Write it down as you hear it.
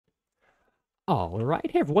Alright,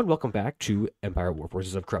 hey everyone, welcome back to Empire War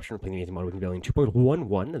Forces of Corruption. We're playing the Modern Rebellion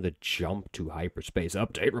 2.11, the Jump to Hyperspace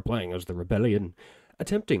update. We're playing as the Rebellion,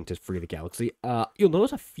 attempting to free the galaxy. You'll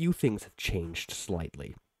notice a few things have changed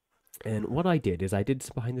slightly. And what I did is I did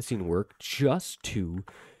some behind-the-scene work just to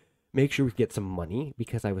make sure we get some money,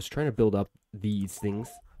 because I was trying to build up these things,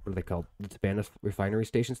 what are they called? The Tabana refinery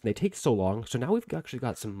stations, and they take so long, so now we've actually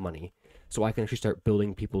got some money. So I can actually start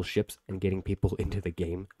building people's ships and getting people into the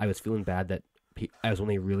game. I was feeling bad that I was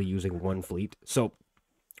only really using one fleet, so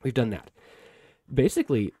we've done that.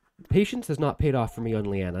 Basically, patience has not paid off for me on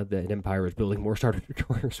Liana. The Empire is building more Star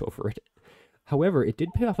Destroyers over it. However, it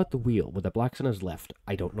did pay off at the wheel, with the Black Sun has left.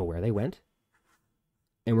 I don't know where they went,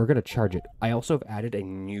 and we're going to charge it. I also have added a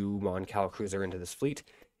new Mon Cal cruiser into this fleet.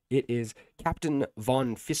 It is Captain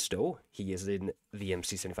Von Fisto. He is in the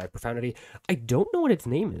MC-75 Profundity. I don't know what its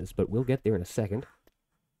name is, but we'll get there in a second.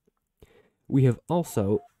 We have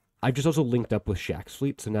also... I've just also linked up with Shaq's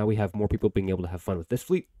fleet, so now we have more people being able to have fun with this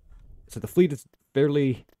fleet. So the fleet is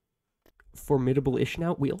fairly formidable-ish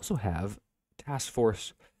now. We also have Task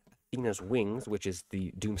Force Athena's Wings, which is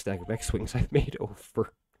the Doomstack of X-Wings I've made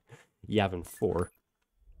over Yavin 4.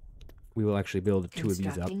 We will actually build two of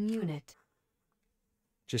these up. Unit.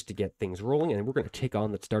 Just to get things rolling, and we're going to take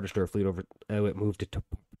on that Star Destroyer fleet over... Oh, it moved to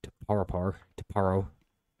Paro.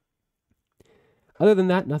 Other than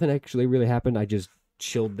that, nothing actually really happened. I just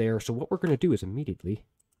chilled there. So what we're going to do is immediately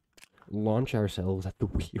launch ourselves at the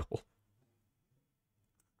wheel.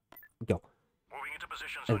 Go.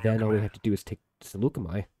 And then all we have to do is take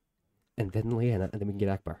Seleucami, and then Leanna, and then we can get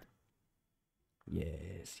Akbar.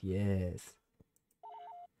 Yes, yes.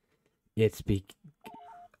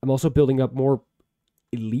 I'm also building up more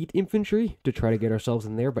elite infantry to try to get ourselves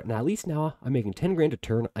in there, but now, at least now I'm making 10 grand a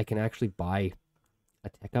turn. I can actually buy a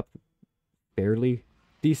tech up fairly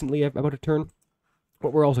decently about a turn.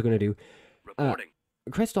 What we're also going to do,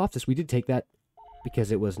 Christophsis, we did take that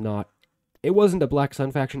because it wasn't a Black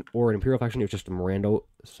Sun faction or an Imperial faction, it was just a Mirando,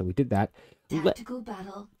 so we did that. Tactical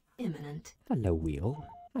battle imminent. Hello, Wheel.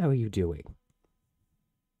 How are you doing?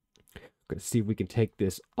 Going to see if we can take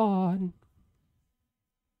this on.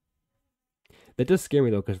 That does scare me,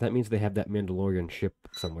 though, because that means they have that Mandalorian ship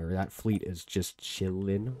somewhere. That fleet is just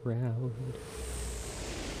chilling around.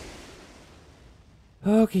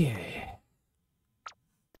 Okay.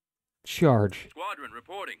 Charge. Squadron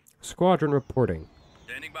reporting. Squadron reporting.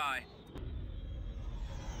 Standing by.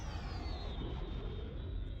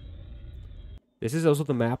 This is also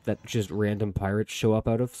the map that just random pirates show up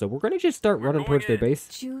out of, so we're going to just start running towards their base.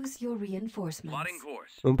 Choose your reinforcements. Plotting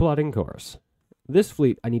course. Plotting course. This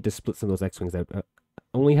fleet, I need to split some of those X-Wings out.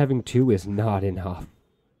 Only having two is not enough.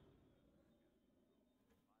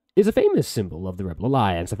 Is a famous symbol of the Rebel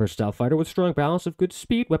Alliance, a versatile fighter with strong balance of good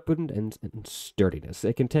speed, weapon, and sturdiness.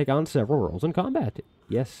 It can take on several roles in combat.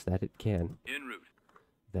 Yes, that it can. En route.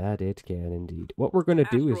 That it can indeed. What we're going to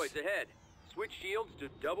do is ahead. Switch shields to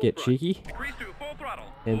double get thrust. cheeky Increase to full throttle.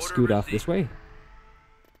 and Order scoot off received. this way. I'm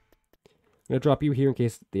going to drop you here in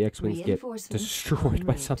case the X-Wings get Reinforcements destroyed en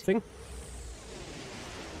by route. something.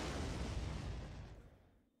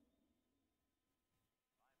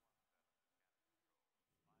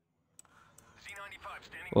 C-95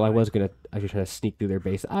 standing Well, I by. was going to actually try to sneak through their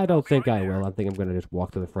base. I don't think I will. I think I'm going to just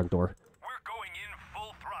walk to the front door. We're going in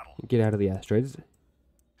full throttle. Get out of the asteroids. C-95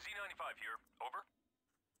 here. Over.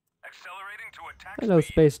 Accelerating to attack Hello,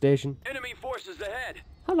 speed. space station. Enemy forces ahead.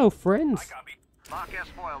 Hello, friends. I copy. Lock S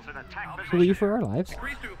foils in attack Flee for our lives.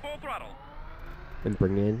 Increase to full throttle. And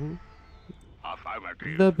bring in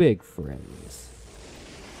Affirmative. the big friends.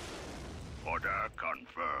 Order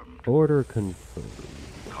confirmed. Order confirmed.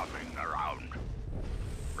 Coming around.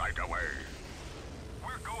 Right away.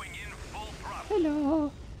 We're going in full throttle.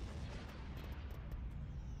 Hello.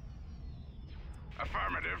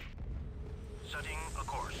 Affirmative. Setting a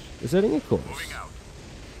course. Setting a course. Moving out.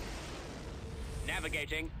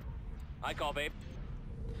 Navigating. I copy.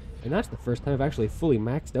 And that's the first time I've actually fully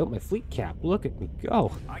maxed out my fleet cap. Look at me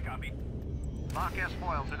go. I copy. Lock S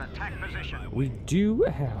foils in attack position. We do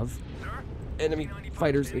have Sir? enemy C-95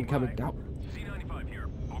 fighters standing incoming by. now. C-95 here.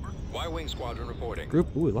 Over. Y-Wing Squadron reporting.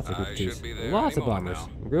 Group, ooh, lots of I group twos. should be there Lots any of moment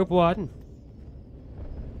bombers. now. Group 1.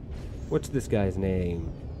 What's this guy's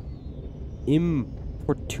name?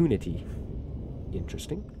 Importunity.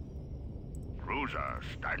 Interesting. Cruiser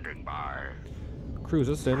standing by.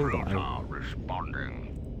 Cruiser standing by. Cruiser responding.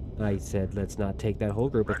 I said let's not take that whole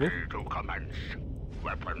group with me. Ready to commence.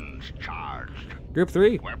 Weapons charged. Group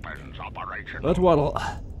 3. Weapons operational. Let's waddle.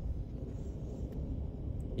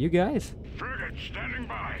 You guys, Frigate standing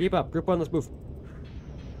by. keep up. Group 1, let's move.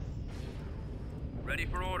 Ready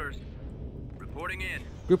for orders. Reporting in.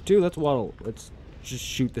 Group 2, let's waddle. Let's just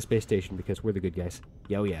shoot the space station because we're the good guys.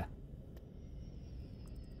 Yo, yeah.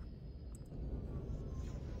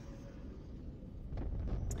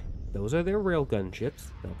 Those are their railgun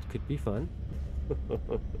ships. That could be fun.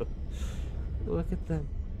 Look at them.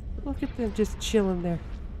 Look at them just chilling there.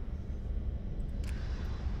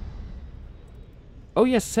 Oh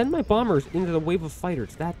yes, send my bombers into the wave of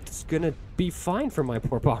fighters. That's gonna be fine for my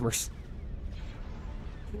poor bombers.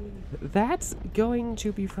 That's going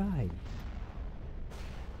to be fine.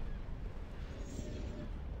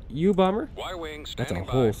 You bomber? Y-wing That's a standing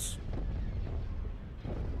whole... by. That's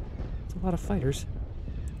a lot of fighters.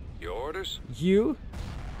 Your orders? You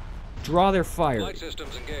draw their fire. Flight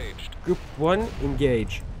systems engaged. Group 1,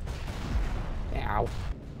 engage. Ow.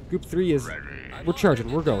 Group 3 is... We're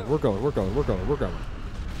charging. We're going. We're going. We're going. We're going. We're going.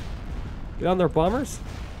 Get on their bombers.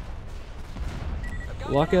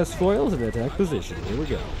 Lock as foils and attack position. Here we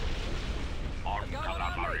go.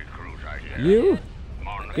 You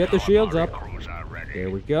get the shields up. There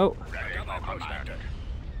we go.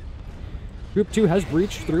 Group 2 has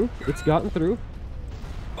breached through. It's gotten through.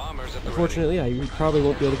 Bombers at the Unfortunately, I probably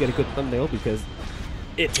won't be able to get a good thumbnail because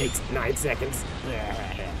it takes 9 seconds.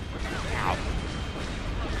 Ow.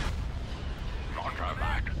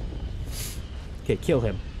 Okay, kill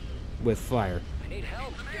him with fire. I need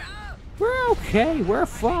help. We're okay. We're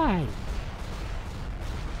fine.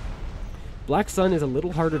 Black Sun is a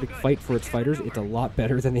little harder to fight for its fighters. It's a lot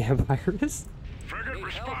better than the Empire is.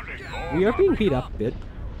 We are being beat up a bit.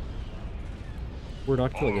 We're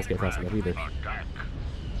not killing this guy fast enough either.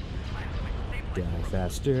 Die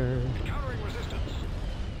faster. Countering resistance.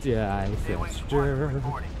 Die faster.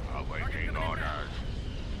 Awaiting orders.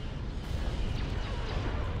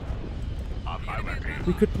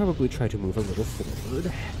 We could probably try to move a little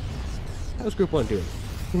forward. How's Group 1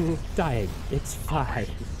 doing? Dying. It's fine.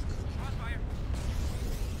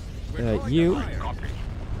 You.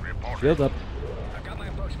 Shield up. I've got my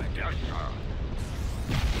approach vector.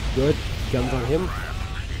 Good. Guns on him.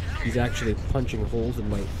 He's actually punching holes in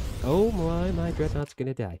my... Oh my dreadnought's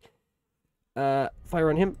gonna die. Fire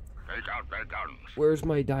on him. Take out their guns. Where's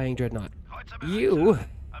my dying dreadnought? You.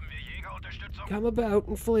 Come about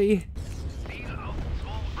and flee.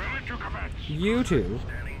 Ready to commence. You two.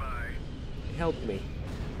 Standing by. Help me.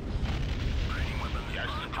 Yes,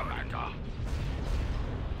 Commander.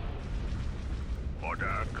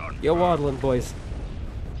 Order gun. Yo waddling, boys.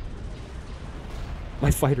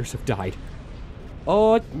 My fighters have died.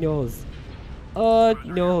 Oh, nose. Oh,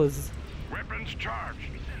 nose. Weapons charged.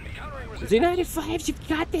 Countering resistance. Z95s, you've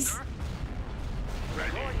got this.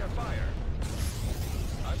 Throwing your fire.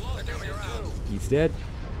 I've lost enemy around. He's dead.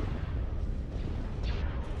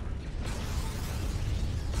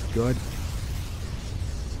 Good.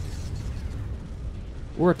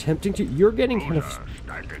 We're attempting to... You're getting kind of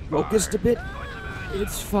focused a bit.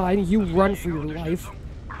 It's fine. You run for your life.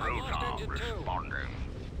 Responding.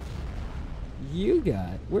 You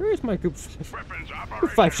got... Where is my group 5? Weapons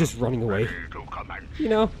Group 5's just running away. ready to commence. You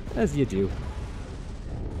know, as you do.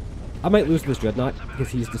 I might lose this dreadnought because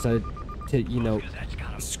he's decided to, you know,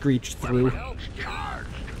 screech through. Charged.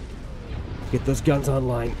 Get those guns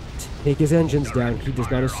online. Take his engines down. He does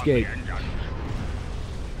not escape.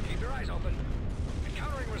 Keep your eyes open.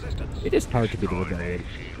 Countering resistance. It is hard to be the rebellion.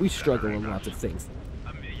 We struggle in lots of things.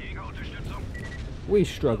 We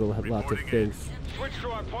struggle at lots of things. Switch to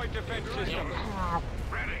our point defense system.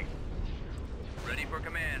 Ready. Ready for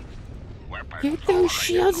command. Weapons Get those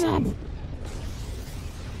shields up!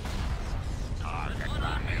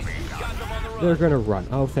 They're gonna run.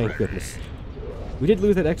 Oh, thank goodness. We did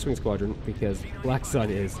lose that X-Wing squadron because Black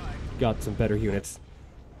Sun is got some better units.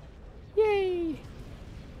 Yay!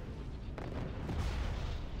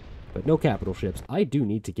 But no capital ships. I do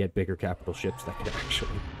need to get bigger capital ships that can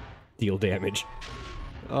actually deal damage.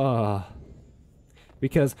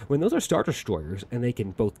 Because when those are Star Destroyers, and they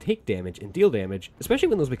can both take damage and deal damage, especially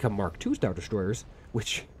when those become Mark II Star Destroyers,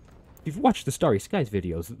 which, if you've watched the Starry Skies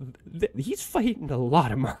videos, he's fighting a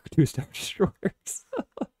lot of Mark II Star Destroyers.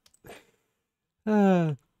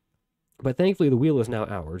 But thankfully the wheel is now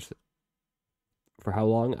ours. For how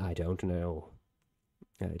long? I don't know.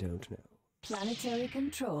 I don't know. Planetary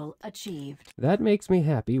control achieved. That makes me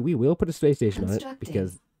happy. We will put a space station on it, Constructing.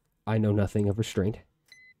 because I know nothing of restraint.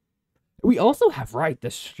 We also have, right,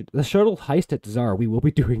 the shuttle heist at Zhar. We will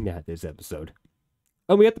be doing that this episode.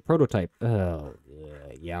 Oh, we got the prototype. Oh,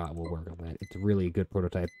 yeah, we'll work on that. It's a really good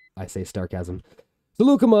prototype. I say sarcasm. So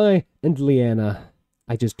Lukamai and Leanna.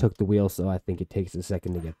 I just took the wheel, so I think it takes a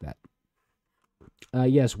second to get that.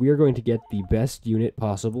 Yes, we are going to get the best unit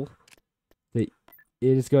possible.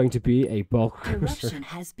 It is going to be a bulk cruiser. Corruption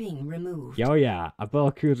has been removed. Oh yeah, a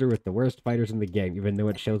bulk cruiser with the worst fighters in the game, even though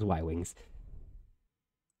it shows Y-wings.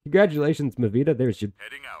 Congratulations, Mavita. There's your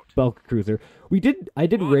Heading out. bulk cruiser. I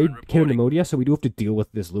did raid Canamodia, so we do have to deal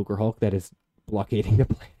with this Lucre Hulk that is blockading the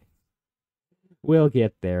planet. We'll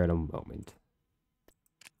get there in a moment.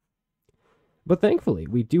 But thankfully,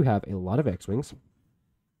 we do have a lot of X-Wings.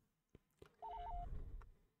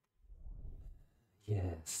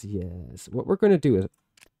 Yes, yes. What we're going to do is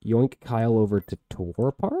yoink Kyle over to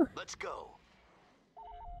Torpar. Let's go.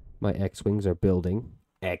 My X-Wings are building.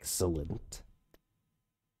 Excellent.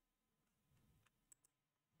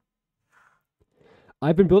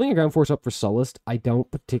 I've been building a ground force up for Sullust. I don't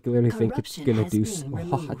particularly think it's Corruption going to has do been so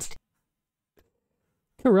removed. hot.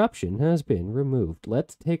 Corruption has been removed.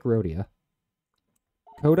 Let's take Rhodia.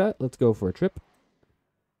 Coda, let's go for a trip.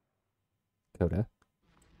 Coda.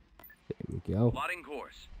 There we go. Plotting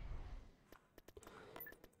course.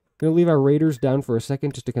 Gonna leave our raiders down for a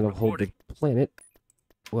second just to kind of hold the planet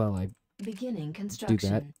while I Beginning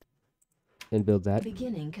construction. and build that.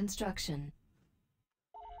 Beginning construction.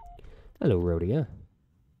 Hello, Rhodia.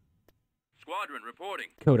 Squadron reporting.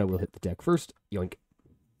 Coda will hit the deck first. Yoink.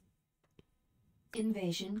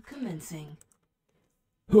 Invasion commencing.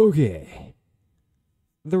 Okay.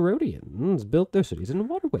 The Rhodians built their cities and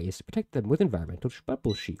waterways to protect them with environmental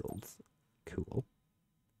bubble shields. Cool.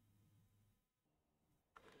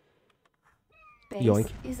 Base Yoink.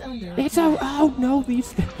 is under It's attack. oh no,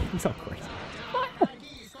 these things are crazy.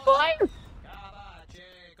 Fire!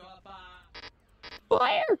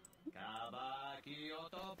 Fire!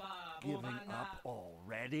 Giving up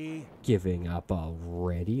already? Giving up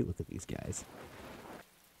already? Look at these guys.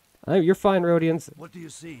 Oh, you're fine, Rhodians. What do you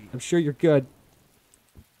see? I'm sure you're good.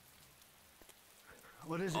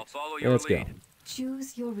 What is I'll it? follow your Let's go. lead.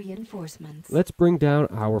 Choose your reinforcements. Let's bring down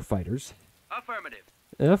our fighters. Affirmative.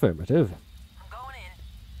 Affirmative. Going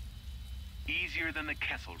in. Easier than the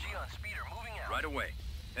Kessel Run. On speeder moving out. Right away.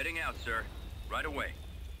 Heading out, sir. Right away.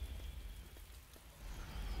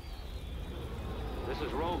 This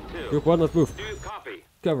is Rogue 2. Group 1, let's move. Do copy.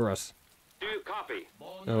 Cover us. Do copy.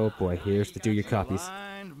 Oh boy, here's the do your copies.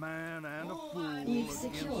 Blind man and a fool. We've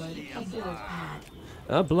secured a build pad.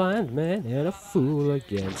 A blind man and a fool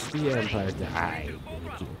against the Empire. Die.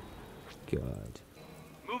 Thank you. God.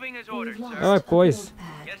 Moving as We've ordered, lost sir. All right, a boys. build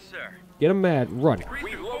pad. Yes, sir. Get them mad. Run.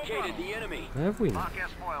 We've located the enemy. Have we?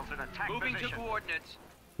 Moving to coordinates.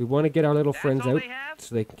 We want to get our little That's friends all out they have?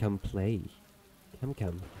 so they can come play.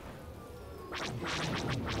 Come.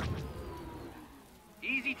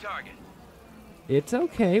 Easy target. It's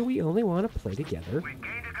okay. We only want to play together. We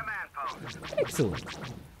gained a command post. Excellent.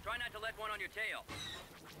 Try not to let one on your tail.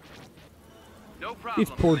 No problem, These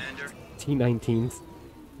poor Commander. T-19s.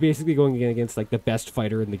 Basically going against like the best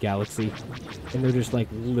fighter in the galaxy. And they're just like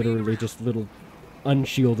literally just little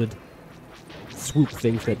unshielded swoop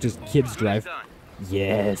things that just kids drive. Done.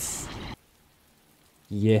 Yes.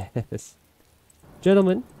 Yes.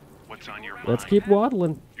 Gentlemen, What's on your let's keep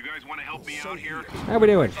waddling. You guys want to help me out here? How we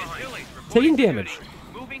doing? Achilles, Taking reporting to damage. duty.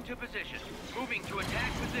 Moving to position. Moving to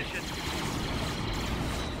attack position.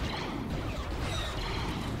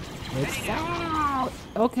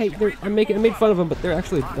 Okay, I made fun of them, but they're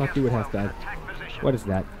actually not doing half bad. What is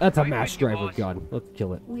that? That's a mass driver gun. Let's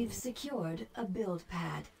kill it. We've secured a build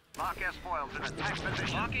pad. Lock S foils in attack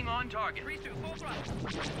position. Locking on target. 3-2, full throttle.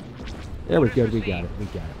 There we go. We got it.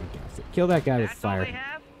 So kill that guy with That's all they fire.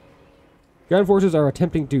 have? Ground forces are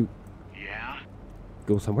attempting to Yeah?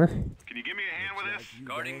 go somewhere. Can you give me a hand with this?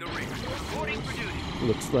 Guarding the ring. Reporting for duty.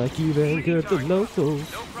 Looks like you've anchored the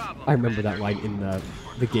locals. No problem. I remember that line in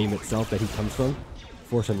the game itself that he comes from.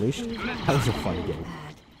 Force Unleashed. That was a fun game.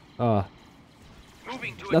 Pad.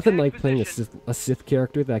 Moving to Nothing attack like playing position. a Sith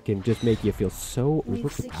character that can just make you feel so We've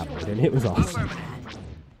overpowered, secured and it was a build awesome. pad.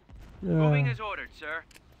 Moving as ordered, sir.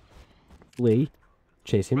 Lee,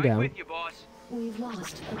 chase him Right down. with you, boss. We've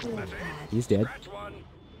lost a build pad. He's dead. That's one.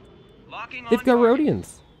 Locking They've on got target.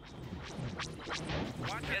 Rhodians.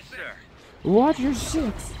 Yes, sir. Watch your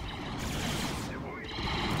six.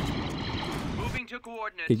 Moving to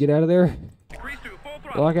coordinates. Okay, get out of there. 3-2, full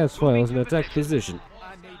throttle. Lock out Moving files to in attack position.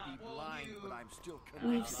 I may be blind, but I'm still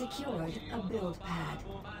We've secured a build pad.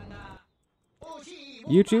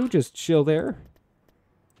 You two, just chill there.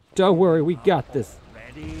 Don't worry, we got this.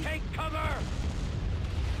 ready. Take cover.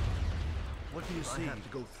 What do you see? I have to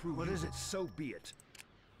go through. What is it? So be it.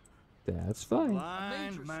 That's fine.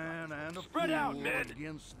 Blind man and a Spread fool out, men.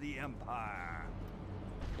 against the Empire.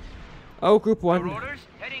 Oh, Group Our 1, orders,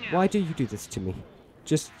 heading out. why do you do this to me?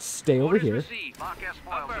 Just stay over Orders here. received. Lock S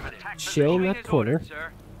foils in Affirmative. attack Chill in Moving that as corner. ordered,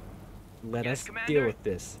 sir. Let Yes, us Commander. deal with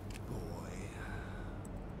this.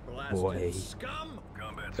 boy.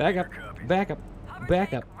 Combat Back up, speaker copy. back up,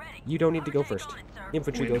 back up. You don't need to go first.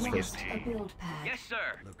 Infantry goes first. A build pad. Yes, sir.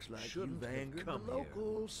 Looks like you've angered the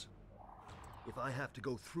locals. If I have to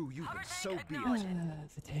go through you, then so be it.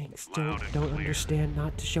 The tanks don't understand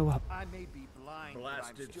not to show up. I may be blind,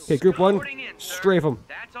 Blasted. Okay, group one, Reporting in, sir. strafe them.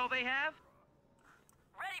 That's all they have?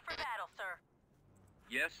 Ready for battle, sir.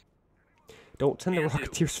 Yes, Don't send the Can do.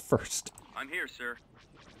 Rocketeers first. I'm here, sir.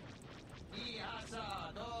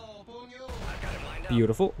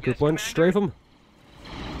 Beautiful. Group Yes, one, Commander. strafe them.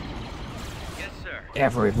 Yes, sir.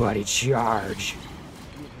 Everybody charge.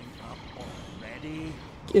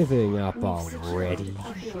 Giving up already.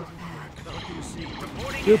 A build pad.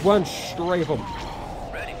 Reporting Group in. one, strafe them.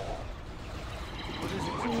 Ready.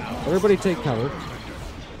 Everybody take cover.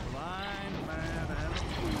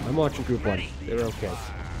 I'm watching group one. They're okay.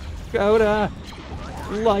 Coda!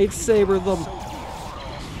 Lightsaber them!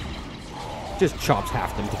 Just chops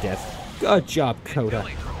half them to death. Good job, Coda.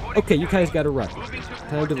 Okay, you guys gotta run.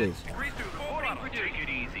 Time to leave. Reporting for duty. Take it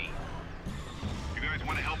easy. You guys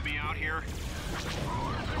want to help me out here?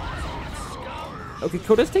 Okay,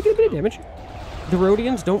 Coda's taking a bit of damage. The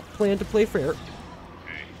Rhodians don't plan to play fair.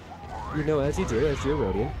 You know, as you do, as you're a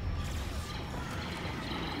Rhodian.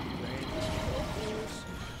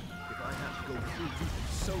 If I have to go through you, then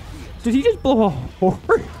so be it. Did he just blow a horn?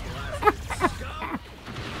 Your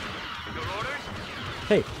orders?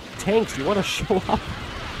 Hey, tanks, you want to show up?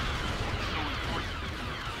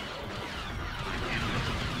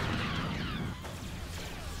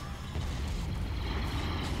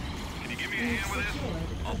 Can you give me a hand with this?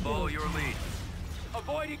 Secured I'll a follow build your pad. lead.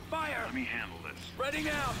 Avoiding fire. Let me handle this. Spreading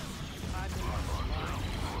out.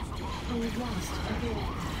 We've lost a build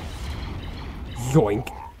pad. Yoink.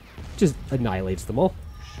 Just annihilates them all.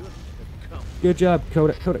 Good job,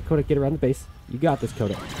 Coda. Coda, get around the base. You got this,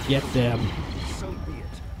 Coda. Get them. So be it.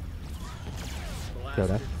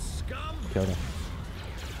 Coda. Coda.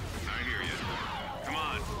 I hear you. Come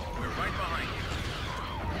on. We're right behind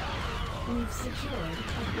you. We've secured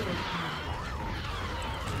a build pad.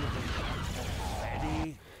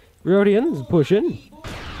 Rhodians pushing.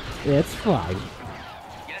 It's fine.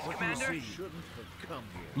 Yes, Commander. Shouldn't have come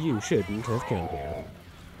here. You shouldn't have come here.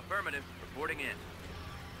 Affirmative. Reporting in.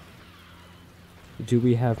 Do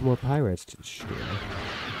we have more pirates to destroy?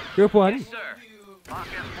 Group one, Yes, sir. Lock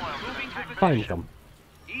and spoil. Moving to position. find them.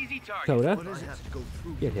 Easy target. Coda, If I have to go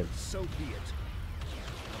through get you, him. so be it.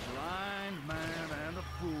 A blind man and a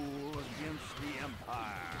fool against the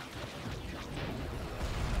Empire.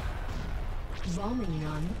 Bombing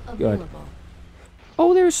run Good. available.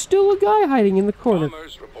 Oh, there's still a guy hiding in the corner.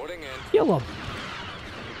 Bombers reporting in. Kill him.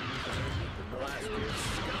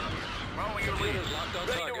 Following your lead.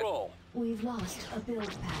 Ready to roll. We've lost a build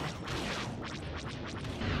pad.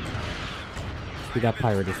 See, that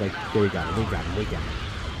pirate is like, there we got him, we got him, we got him.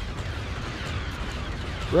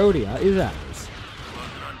 Rhodia is ours.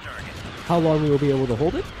 Closing on target. How long we will be able to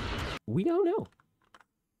hold it? We don't know.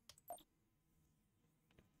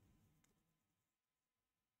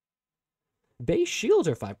 Base shields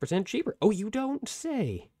are 5% cheaper. Oh, you don't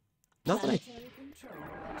say. Not that I... Planetary control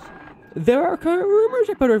achieved. There are current rumors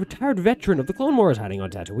about a retired veteran of the Clone Wars hiding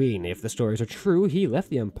on Tatooine. If the stories are true, he left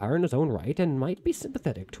the Empire in his own right and might be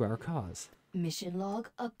sympathetic to our cause. Mission log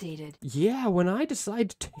updated. Yeah, when I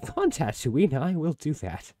decide to take on Tatooine, I will do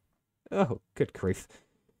that. Oh, good grief.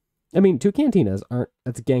 I mean, two cantinas aren't...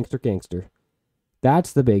 That's gangster.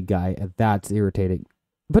 That's the big guy, and that's irritating.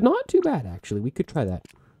 But not too bad, actually. We could try that.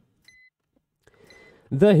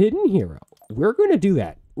 The Hidden Hero. We're going to do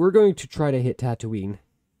that. We're going to try to hit Tatooine.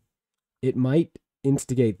 It might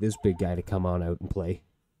instigate this big guy to come on out and play.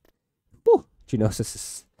 Oh, Geonosis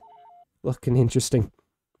is looking interesting.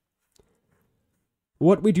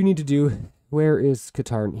 What we do need to do... Where is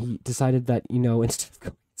Katarn? He decided that, you know, instead of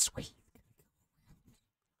going this way...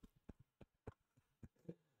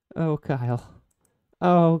 Oh, Kyle.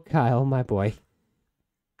 Oh, Kyle, my boy.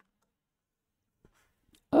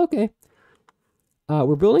 Okay.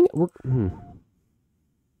 We're building...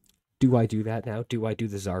 Do I do that now? Do I do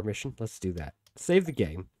the Zhar mission? Let's do that. Save the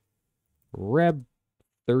game. Reb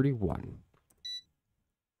 31.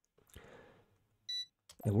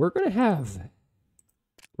 And we're going to have...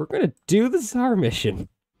 We're going to do the Zhar mission.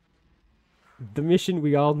 The mission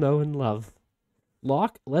we all know and love.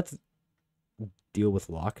 Locke, let's deal with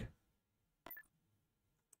Locke.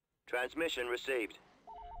 Transmission received.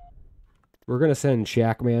 We're going to send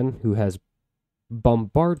Shackman, who has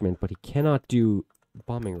bombardment, but he cannot do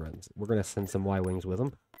bombing runs. We're going to send some Y-Wings with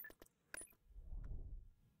him.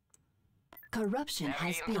 Corruption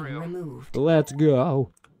has been removed. Let's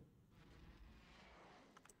go.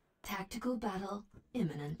 Tactical battle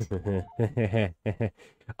imminent.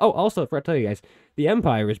 Oh, also, I forgot to tell you guys, the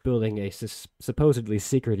Empire is building a supposedly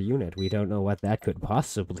secret unit. We don't know what that could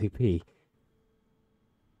possibly be.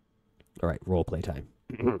 Alright, roleplay time.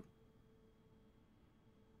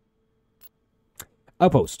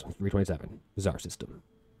 Outpost 327, Zhar system.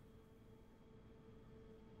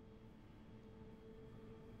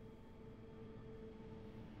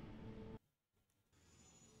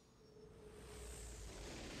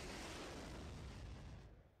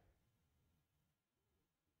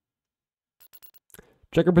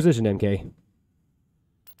 Check our position, MK.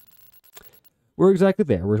 We're exactly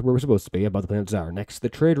there, where we're supposed to be, above the planet Zhar. Next, the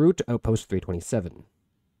trade route, Outpost 327.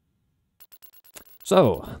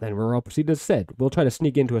 So, then we're all proceeded as said. We'll try to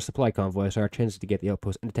sneak into a supply convoy, so our chances to get the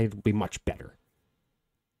outpost undetected will be much better.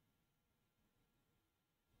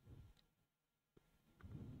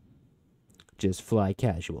 Just fly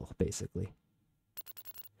casual, basically.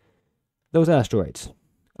 Those asteroids.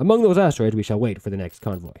 Among those asteroids, we shall wait for the next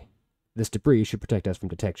convoy. This debris should protect us from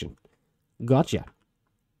detection. Gotcha.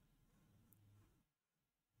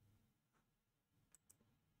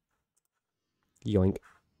 Yoink.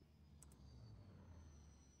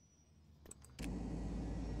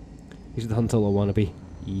 He's the Han Solo wannabe.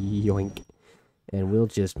 Yoink. And we'll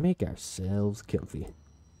just make ourselves comfy.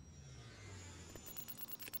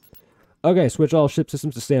 Okay, switch all ship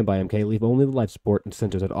systems to standby, MK. Leave only the life support and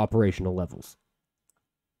sensors at operational levels.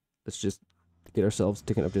 Let's just get ourselves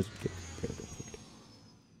taken up.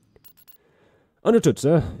 Understood,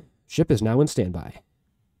 sir. Ship is now in standby.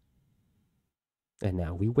 And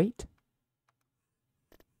now we wait.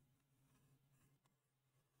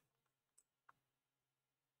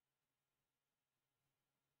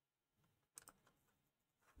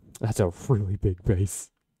 That's a really big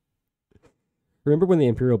base. Remember when the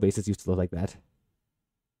Imperial bases used to look like that?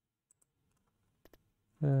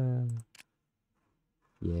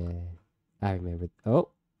 Yeah. I remember. Oh.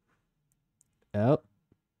 Oh.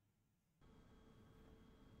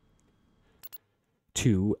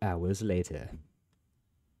 2 hours later.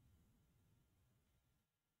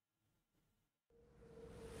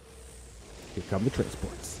 Here come the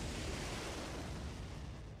transports.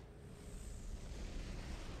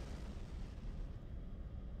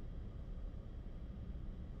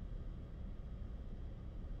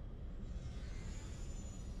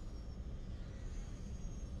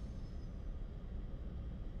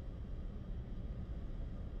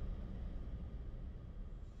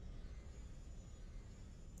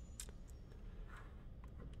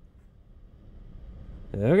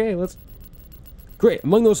 Okay, let's... Great,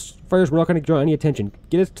 among those fighters, we're not going to draw any attention.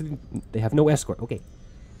 Get us to the... They have no escort, okay.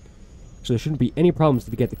 So there shouldn't be any problems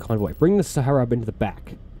to get the convoy. Bring the Sahara into the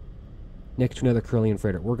back. Next to another Corellian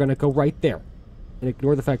freighter. We're going to go right there. And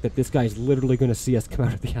ignore the fact that this guy's literally going to see us come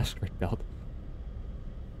out of the asteroid belt.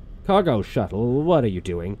 Cargo shuttle, what are you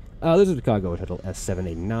doing? This is the cargo shuttle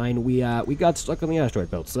S789. We got stuck on the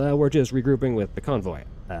asteroid belts. We're just regrouping with the convoy.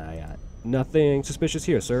 Nothing suspicious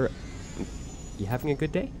here, sir. You having a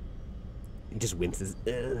good day? He just winces.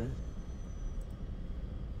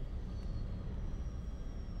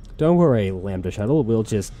 Don't worry, Lambda Shuttle. We'll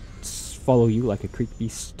just follow you like a creepy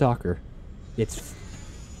stalker.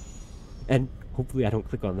 And hopefully I don't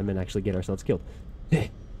click on them and actually get ourselves killed. This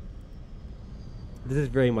is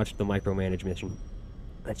very much the micromanage mission.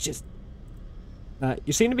 Let's just...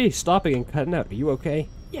 you seem to be stopping and cutting out. Are you okay?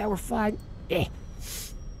 Yeah, we're fine.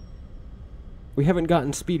 We haven't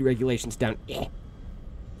gotten speed regulations down.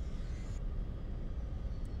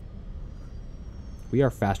 We are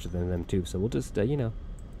faster than them, too, so we'll just, you know,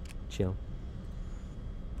 chill.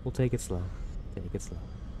 We'll take it slow. Take it slow.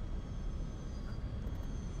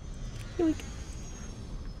 Yoink.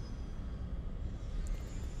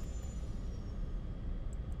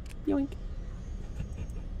 Yoink.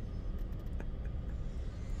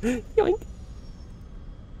 Yoink.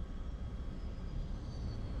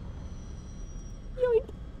 Yoink.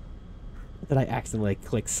 That I accidentally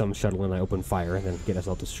click some shuttle and I open fire and then get us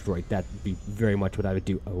all destroyed. That'd be very much what I would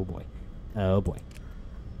do. Oh boy. Oh boy.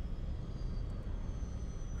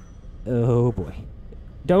 Oh boy.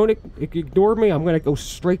 Don't ignore me. I'm gonna go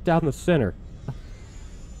straight down the center.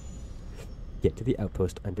 Get to the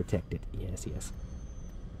outpost undetected. Yes, yes.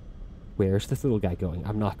 Where's this little guy going?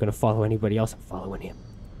 I'm not gonna follow anybody else. I'm following him.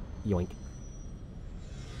 Yoink.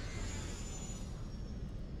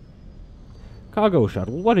 Cargo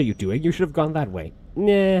shuttle, what are you doing? You should have gone that way.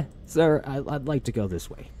 Nah, sir, I'd like to go this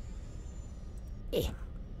way. Okay.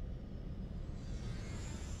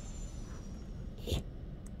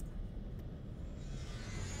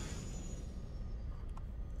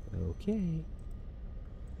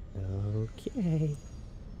 Okay.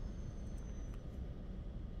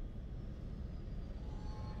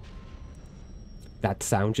 That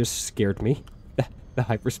sound just scared me. The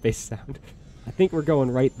hyperspace sound. I think we're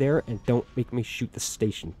going right there, and don't make me shoot the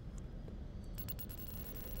station.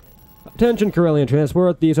 Attention, Corellian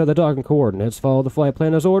transport. These are the docking coordinates. Follow the flight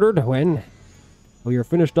plan as ordered. When we are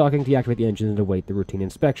finished docking, deactivate the engine and await the routine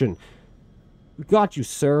inspection. Got you,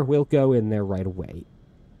 sir. We'll go in there right away.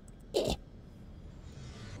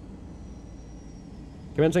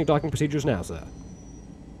 Commencing docking procedures now, sir.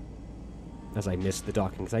 As I missed the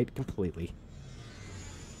docking site completely.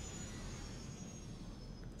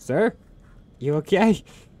 Sir? You okay?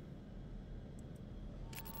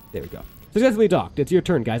 There we go. Successfully docked. It's your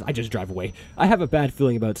turn, guys. I just drive away. I have a bad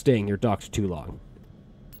feeling about staying here docked too long.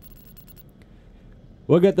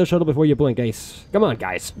 We'll get the shuttle before you blink, Ace. Come on,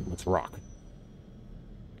 guys. Let's rock.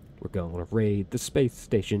 We're going to raid the space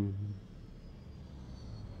station.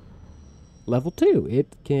 Level 2.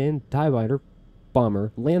 It can TIE Fighter,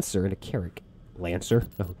 Bomber, Lancer, and a Carrack. Lancer?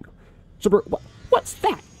 Oh, no. Super... What's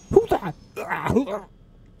that? Who that?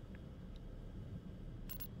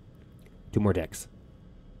 2 more decks.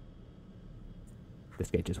 This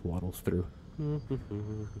guy just waddles through.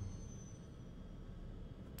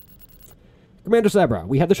 Commander Sabra,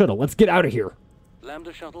 we have the shuttle. Let's get out of here.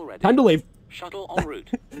 Lambda shuttle ready. Time to leave. Shuttle en route.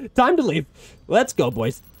 Time to leave. Let's go,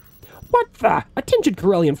 boys. What the? Attention,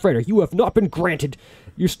 Corellian freighter. You have not been granted.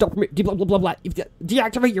 You stop me. Blah, blah, blah, blah.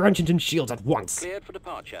 Deactivate your engines and shields at once. Cleared for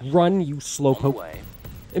departure. Run, you slowpoke.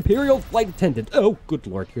 Imperial flight attendant. Oh, good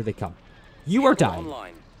lord. Here they come. You are dying.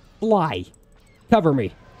 Online. Fly. Cover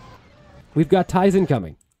me. We've got ties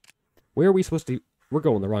incoming. Where are we supposed to... We're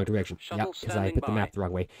going the wrong direction. Yep, because I put the map the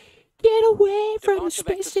wrong way. Get away from the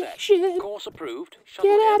space station. Course approved.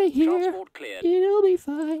 Shuttle Get out of here. Transport cleared. It'll be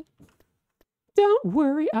fine. Don't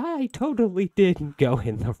worry, I totally didn't go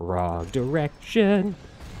in the wrong direction.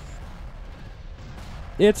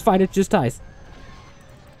 It's fine, it's just ties.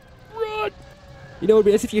 Run! You know, it would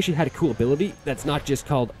be nice if you actually had a cool ability that's not just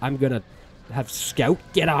called, I'm gonna have Scout.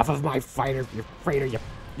 Get off of my fighter, you freighter, you...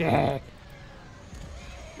 Yeah.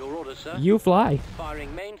 Your orders, sir. You fly.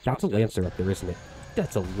 Firing main That's a thrusters. Lancer up there, isn't it?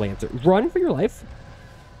 That's a Lancer. Run for your life.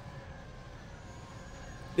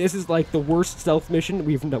 This is like the worst stealth mission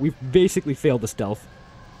we've basically failed the stealth.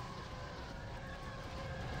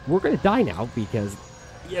 We're gonna die now because,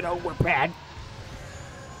 you know, we're bad.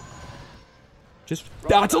 Just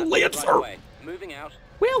that's a Lancer. Right, moving out.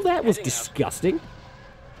 Well, that was Heading disgusting.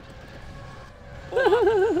 All out.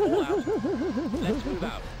 Let's move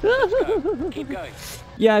out. Let's go. Keep going.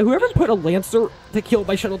 Yeah, whoever put a Lancer to kill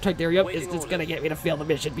my shuttle Tridarium is Waiting just gonna get me to fail the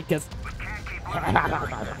mission because.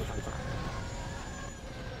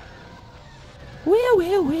 Well,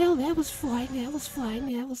 that was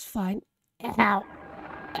fine. Ow.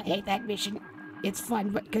 I hate that mission. It's fun,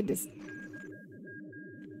 but goodness.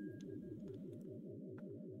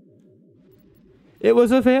 It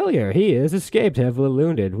was a failure. He is escaped, heavily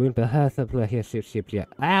wounded.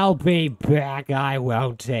 I'll be back. I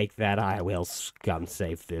won't take that. I will scum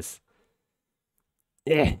save this.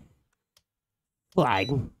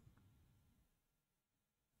 Flying.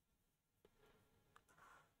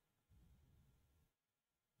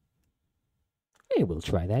 Hey, we'll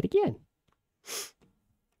try that again.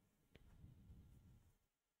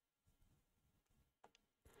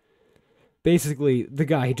 Basically, the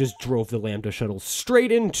guy just drove the Lambda shuttle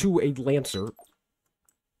straight into a Lancer.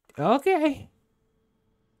 Okay.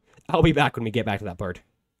 I'll be back when we get back to that part.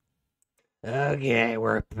 Okay,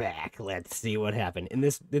 we're back. Let's see what happened. In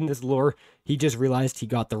this lore, he just realized he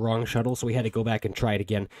got the wrong shuttle, so he had to go back and try it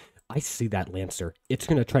again. I see that Lancer. It's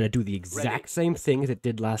going to try to do the exact same thing as it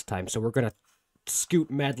did last time, so we're going to scoot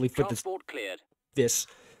madly for Transport cleared. this.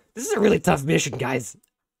 This is a really tough mission, guys.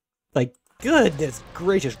 Like, goodness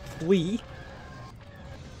gracious, flee.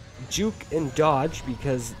 Juke and dodge,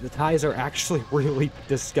 because the ties are actually really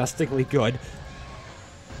disgustingly good.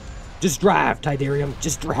 Just drive, Tridarium.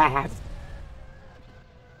 Just drive.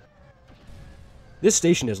 This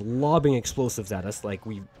station is lobbing explosives at us like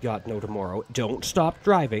we've got no tomorrow. Don't stop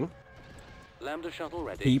driving. Lambda shuttle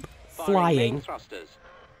ready. Keep Firing flying. main thrusters.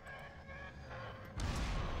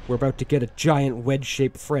 We're about to get a giant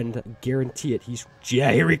wedge-shaped friend. I guarantee it.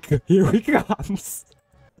 Yeah, here he comes.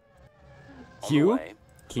 On the Q. way.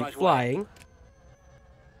 Keep Right away. flying.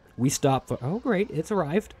 We stop for... Oh, great. It's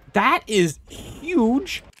arrived. That is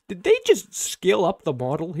huge. Did they just scale up the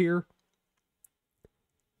model here?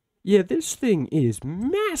 Yeah, this thing is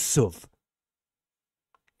massive.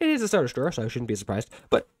 It is a Star Destroyer, so I shouldn't be surprised.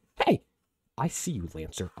 But, hey, I see you,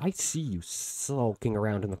 Lancer. I see you sulking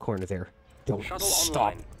around in the corner there. Don't Shuttle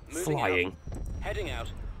stop online. Moving flying. out. Heading out.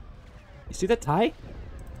 You see that tie?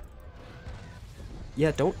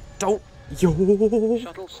 Yeah, don't Yo.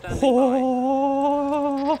 Shuttle standing by.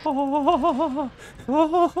 Oh,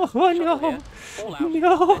 oh Shuttle no. here. All out. Let's move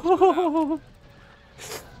out.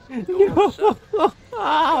 No. Go on, sir.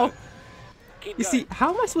 Oh. Keep You going. see,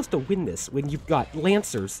 how am I supposed to win this when you've got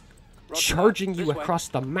Lancers Roger charging that. you This way. across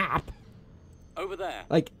the map? Over there.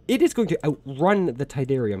 Like, it is going to outrun the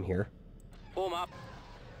Tidarium here. Form up.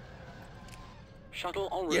 Shuttle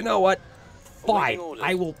en route. You know what? Fine. Awaiting orders.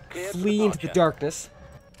 I will Clear for flee into the departure. darkness.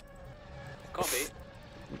 Copy.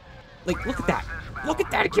 Like, look at that. Look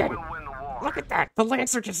at that again. Look at that. The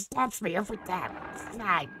Lancer just stops me every time.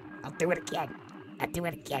 Fine. I'll do it again. I'll do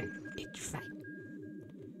it again. It's fine.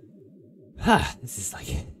 This is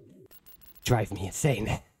like... drive me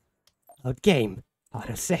insane. A game.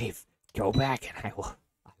 Autosave. Go back and I will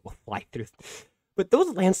fly through. But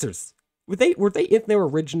those Lancers, were they in there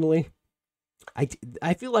originally?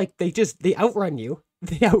 I feel like they outrun you.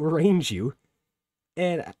 They outrange you.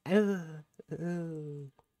 And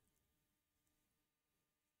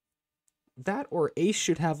that or Ace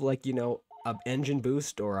should have, like, you know, an engine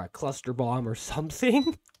boost or a cluster bomb or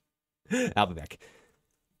something. I'll be back.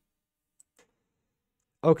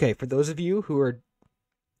 Okay, for those of you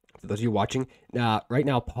watching, right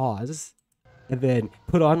now pause, and then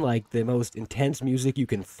put on, like, the most intense music you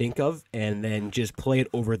can think of, and then just play it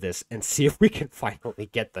over this, and see if we can finally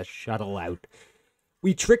get the shuttle out.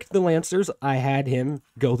 We tricked the Lancers. I had him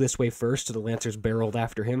go this way first, so the Lancers barreled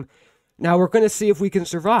after him. Now we're going to see if we can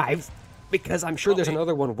survive, because I'm sure there's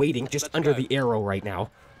another one waiting just under the arrow right now.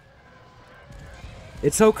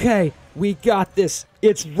 It's okay. We got this.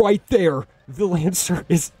 It's right there. The Lancer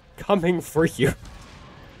is coming for you.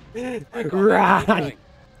 Run!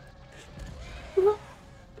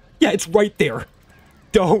 Yeah, it's right there.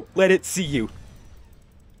 Don't let it see you.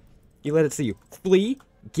 You let it see you. Flee.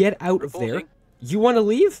 Get out of there. You want to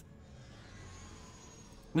leave?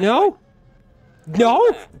 No?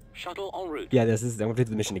 No? Shuttle en route. Yeah, I'm going to do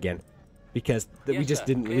the mission again. Because we Yes, just sir.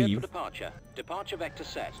 didn't Cleared leave. For departure. Departure vector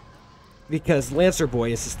set. Because Lancer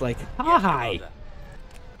Boy is just like, Yes, hi. Commander.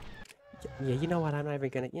 Yeah, you know what? I'm not even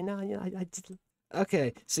gonna. I just.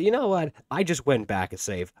 Okay, so you know what? I just went back and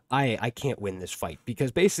saved. I can't win this fight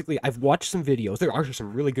because basically I've watched some videos. There are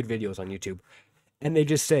some really good videos on YouTube, and they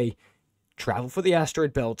just say, travel for the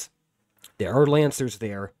asteroid belt. There are Lancers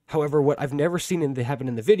there. However, what I've never seen happen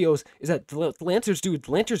in the videos is that the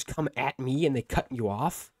Lancers come at me and they cut you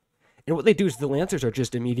off. And what they do is the Lancers are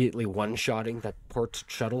just immediately one-shotting that port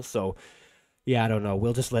shuttle. So, yeah, I don't know.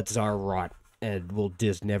 We'll just let Zhar rot. And we'll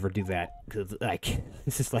just never do that. Because, like,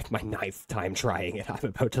 this is like my 9th time trying it. I'm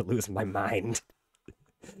about to lose my mind.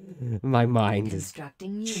 My mind is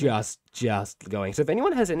just going. So if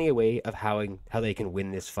anyone has any way of how they can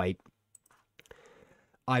win this fight,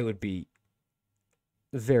 I would be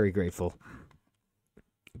very grateful.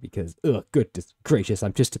 Because, goodness gracious,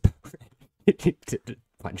 I'm just about to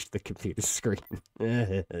punch the computer screen.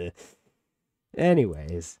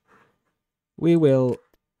 Anyways, we will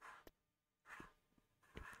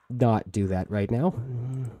not do that right now.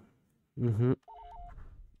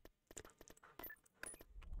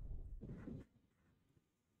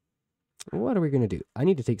 What are we going to do? I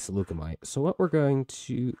need to take Seleucamite. So what we're going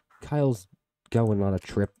to... Kyle's going on a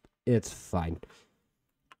trip. It's fine.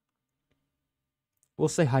 We'll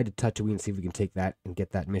say hi to Tatooine and see if we can take that and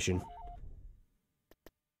get that mission.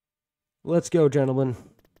 Let's go, gentlemen.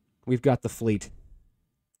 We've got the fleet.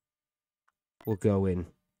 We'll go in.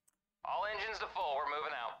 All engines to full. We're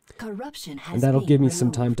moving out. Corruption has And that'll been give me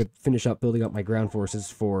some time removed. to finish up building up my ground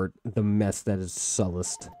forces for the mess that is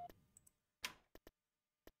Sullust.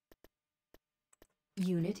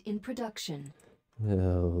 Unit in production.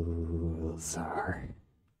 Oh, Zhar.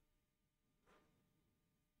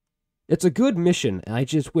 It's a good mission. I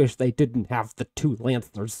just wish they didn't have the 2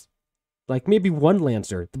 Lancers. Like, maybe 1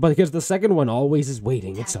 Lancer. But because the second one always is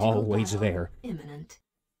waiting. It's Tactical always battle there. Imminent.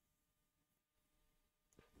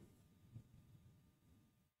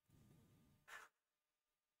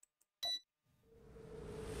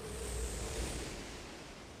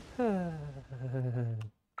 Z95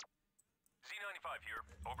 here.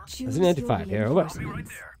 Over. Choose Z95 your here, over. I'll be right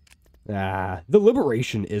reinforcements. there. The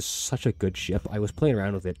Liberation is such a good ship. I was playing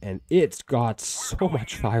around with it, and it's got so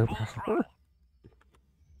much firepower.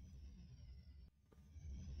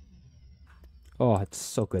 Oh, it's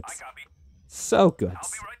so good. I copy. So good. I'll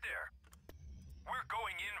be right there. We're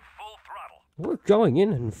going in full throttle. We're going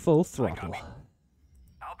in full throttle.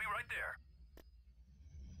 I'll be right there.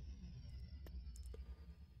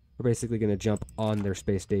 We're basically going to jump on their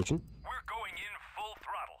space station. We're going in full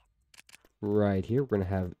throttle. Right here. We're going to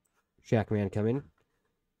have Shackman come in.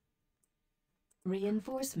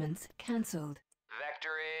 Reinforcements cancelled.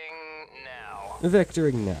 Vectoring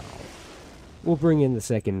Vectoring now. We'll bring in the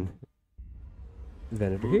second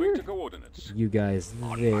Venator here. To coordinates. You guys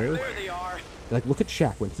there. There they are. Like, look at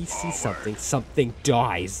Shaq. When he sees something, something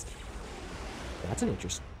dies. That's an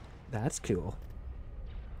interest. That's cool.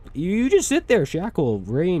 You just sit there. Shaq will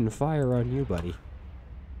rain fire on you, buddy.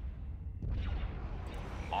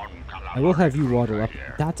 I will have you water up.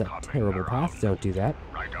 That's a terrible path. Don't do that.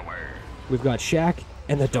 Right away. We've got Shaq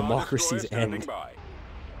and the Star democracy's Destroyer standing end. by.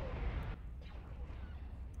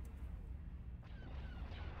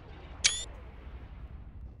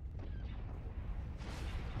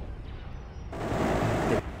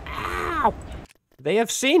 Ow! They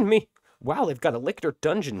have seen me. Wow, they've got a Lictor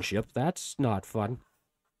dungeon ship. That's not fun.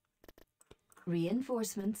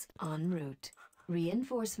 Reinforcements en route.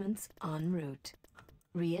 Reinforcements en route.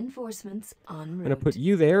 Reinforcements en route. I'm gonna put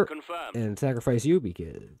you there Confirmed. and sacrifice you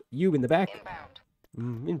because you in the back.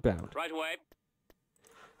 Inbound. Inbound. Right away.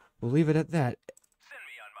 We'll leave it at that. Send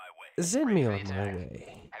me on my way. Send me on my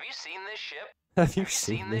way. Have you seen this ship? Have you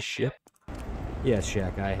seen this ship? Yes,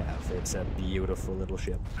 Shaq, I have. It's a beautiful little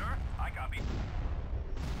ship. Sir, I copy.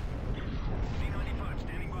 C-95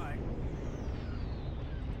 standing by.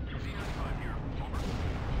 C-95 here. Over.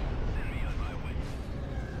 Send me on my way.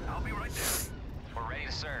 I'll be right there. We're ready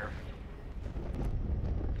to serve.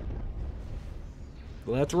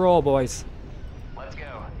 Let's roll, boys. Let's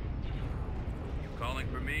go. You calling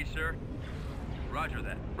for me, sir? Roger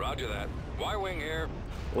that. Roger that. Y-wing here.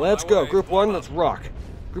 Let's My go. way. Group 1, let's rock.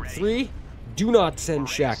 Group 3, do not send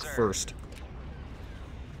Shaq first.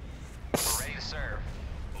 We're ready to serve.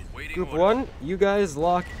 Awaiting Group orders. 1, you guys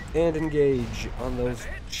lock and engage on those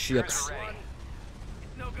ships. Ready.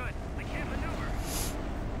 It's no good. I can't maneuver.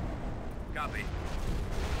 Copy.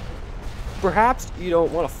 Perhaps you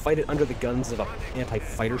don't want to fight it under the guns of an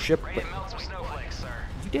anti-fighter ship, Ready but to melt some snowflakes, sir.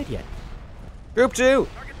 you did yet. Group 2,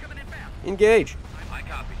 Target's coming in fast. engage. I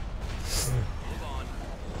copy. Hold on.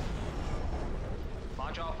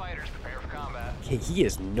 Launch all fighters. Prepare for combat. Okay, he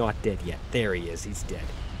is not dead yet. There he is. He's dead.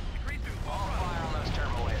 Decree to All all fire on those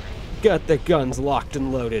turbo lasers. Got the guns locked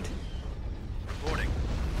and loaded. reporting.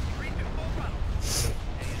 Decree to full throttle.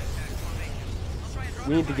 Any attack formation. I'll try and draw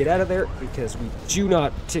We need to get out of there because we do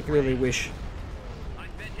not particularly wish.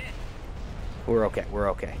 I've been hit. We're okay. We're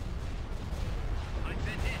okay. I've been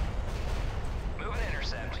hit. Move and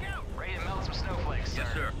intercept. Ready to melt some snowflakes, sir.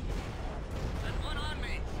 Yes, sir. There's one on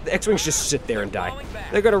me. The X-Wings just sit there and die.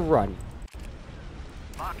 They're gonna run.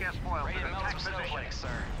 Lock S foil Ready in to melt attack some position. snowflakes, sir.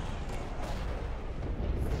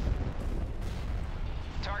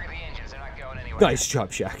 Target the engines. They're not going anywhere. Nice job,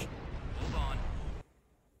 Shaq. Hold on.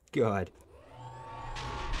 God.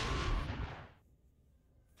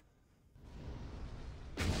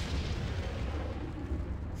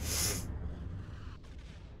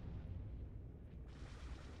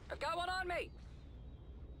 I've got one on me.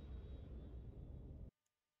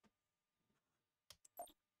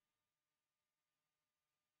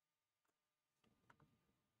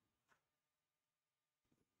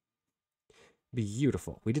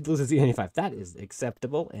 Beautiful. We did lose a Z95. That is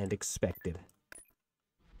acceptable and expected.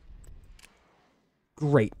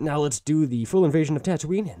 Great. Now let's do the full invasion of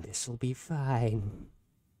Tatooine, and this will be fine.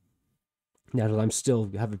 Now that I'm still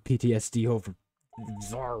having PTSD over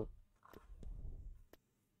Zhar.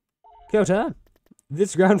 Kota,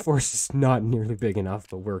 this ground force is not nearly big enough,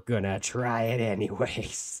 but we're gonna try it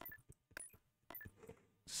anyways.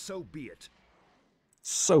 So be it.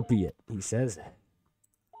 So be it, he says.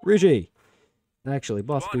 Rigi. Actually,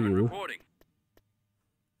 Boss Squadron Boo. reporting.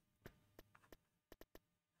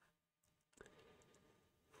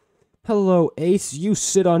 Hello, Ace. You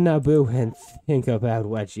sit on Naboo and think about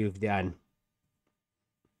what you've done.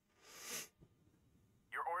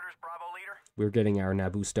 Your orders, Bravo leader? We're getting our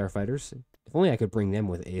Naboo starfighters. If only I could bring them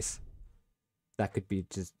with Ace. That could be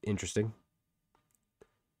just interesting.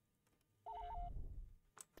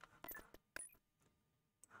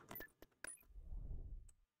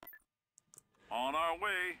 On our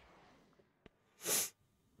way.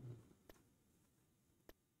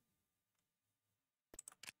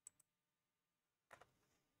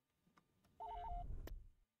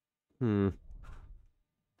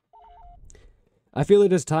 I feel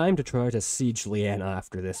it is time to try to siege Leanna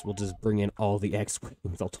after this. We'll just bring in all the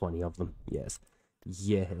X-Wings, all 20 of them. Yes.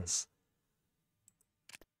 Yes.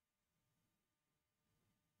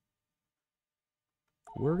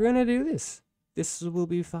 We're gonna do this. This will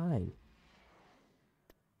be fine.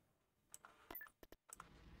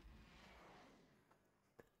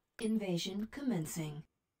 Invasion commencing.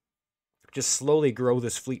 Just slowly grow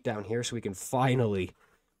this fleet down here so we can finally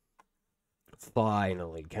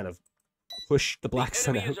kind of push the black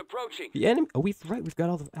sun enemy out. is approaching. The enemy. Oh, we've got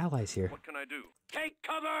all the allies here. What can I do? Take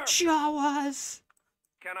cover. Jawas.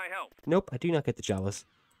 Can I help? Nope, I do not get the Jawas.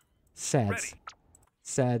 Sad. Ready.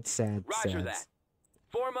 Sad. Roger that.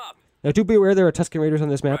 Form up. Now, do be aware there are Tusken Raiders on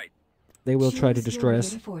this map. Right. They will try to Choose destroy your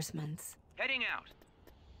us. Reinforcements. Heading out.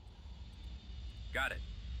 Got it.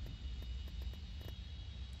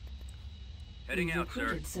 Heading We've out, sir.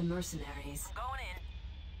 recruited some mercenaries. Going in.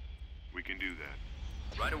 We can do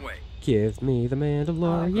that. Right away. Give me the Base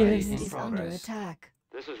Mandalorian. is under attack.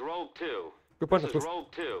 This is Rogue 2. Group This one, is group-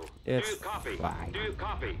 Rogue 2. It's Do you copy? fine. Do you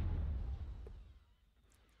copy?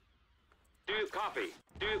 Do you copy?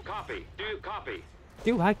 Do you copy? Do you copy?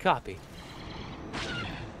 Do I copy?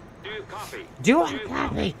 Do you copy? Do I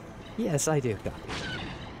copy? Yes, I do copy.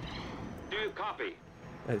 Do you copy?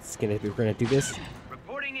 We're gonna do this.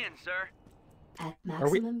 Reporting in, sir. At Are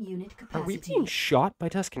we- maximum unit Are capacity. we being shot by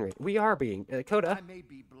Tusken Raiders? We are being. Coda, I may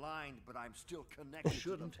be blind, but I'm still connected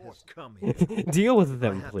Shouldn't to the have Force. come here. deal with If I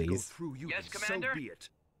them, have to go please. through you, Yes, then Commander? So be it.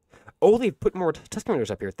 Oh, they've put more Tusken Raiders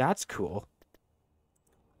up here. That's cool.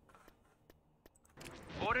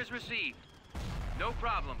 Orders received. No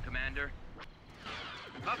problem, Commander.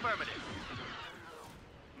 Affirmative.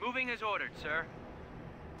 Moving as ordered, sir.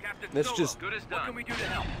 Captain Let's Solo, just- good as done. What can we do to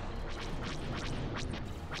help?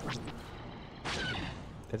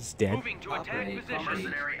 That's dead. Moving to attack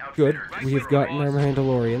position. Good. We've gotten our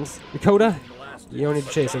Mandalorians. Coda, you don't need to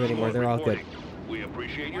chase them anymore. They're all good. We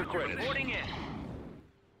appreciate your credit. Reporting in.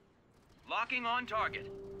 Locking on target.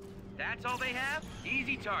 That's all they have?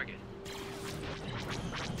 Easy target.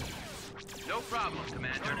 No problem,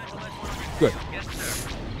 Commander. Good. Yes,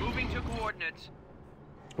 sir. Moving to coordinates.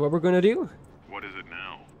 What we're gonna do What is it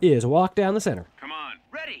now? is walk down the center. Come on.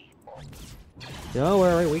 Ready. Don't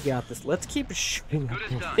worry, we got this. Let's keep shooting Good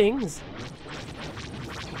as at done. things.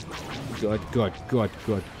 Good.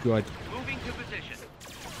 Moving to position.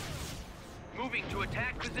 Moving to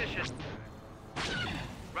attack position.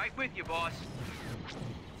 Right with you, boss.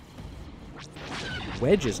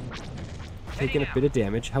 Wedge is taking a Heading bit of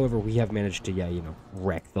damage. However, we have managed to,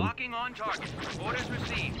 wreck them. Locking on target. Orders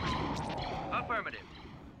received. Affirmative.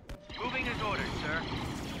 Moving as ordered, sir.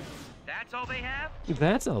 That's all they have?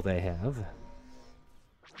 That's all they have.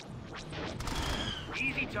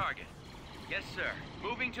 Easy target. Yes, sir.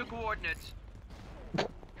 Moving to coordinates.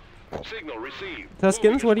 Signal received. Tuskens,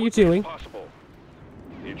 Moving as what are you quickly as doing? possible.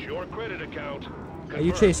 It's your credit account. Are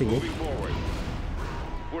you Confirmed. chasing me? Moving forward.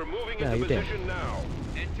 We're moving No, into you're dead. position now.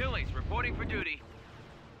 Antilles reporting for duty.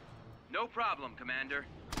 No problem, Commander.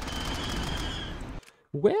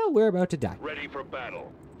 Well, we're about to die. Ready for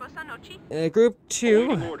battle. Group 2,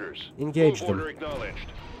 Awaiting orders. engage Move them. order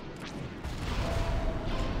acknowledged.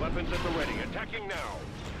 Weapons at the ready. Attacking now.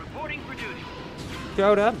 Reporting for duty.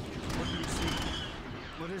 Coda,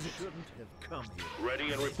 What is it? Shouldn't have come here. Ready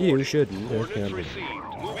and reporting. you shouldn't have Ordnance come.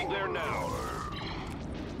 received. Moving there now.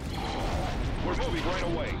 We're moving right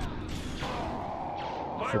away.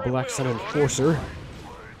 For Fire at Black will, Sun Order. Enforcer.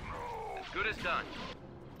 As good as done.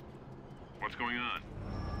 What's going on?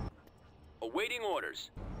 Awaiting orders.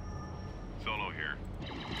 Solo here.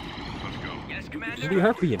 Let's go. Yes, Commander. We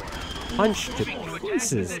are being punched to Moving to attack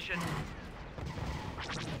pieces. position.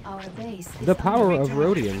 Our base is The power under of attack.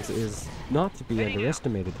 Rhodians is not to be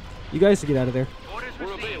underestimated. You guys get out of there. Orders We're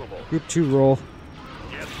received. available. Group 2 roll.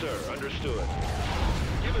 Yes, sir. Understood.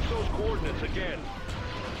 Give us those coordinates again.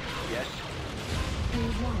 Yes.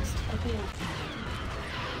 We've lost a build.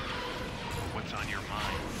 What's on your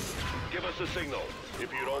mind? Give us a signal.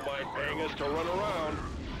 If you don't mind paying us to run around.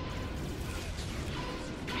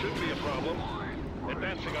 Shouldn't be a problem.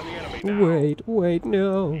 Advancing on the enemy now. Wait,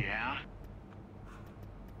 no. Yeah?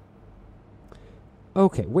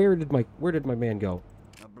 Okay, where did my man go?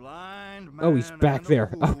 A blind Oh, he's man back and a there.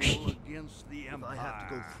 fool Okay. against the If I have to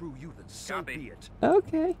go Empire. through you, then so Copy. be it.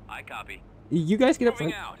 Okay. I copy. You guys get up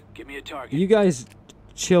Moving front. out. Give me a target. You guys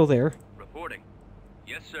chill there. Reporting.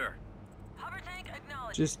 Yes, sir. Hover tank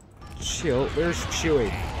acknowledged. Just chill. Where's Chewie?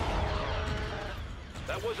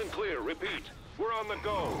 That wasn't clear. Repeat. We're on the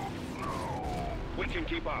go. We can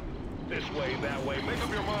keep up. This way, that way. Make up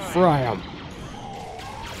your mind. Fry 'em.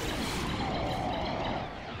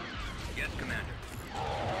 Yes, Commander.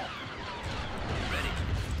 Ready.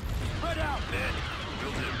 Spread out, men.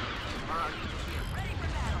 Will do. Ready for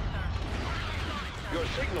battle, sir. Your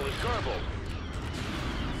signal is garbled.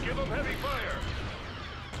 Give them heavy fire.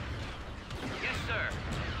 Yes, sir.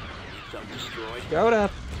 Self-destroyed. Coda.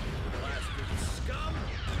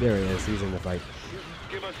 There he is. He's in the fight.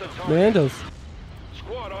 Give us a target. Mandos.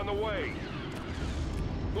 Squad on the way.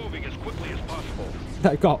 Moving as quickly as possible.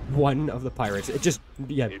 I got one of the pirates. It just, It's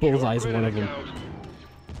your bullseyes one credit of them. account.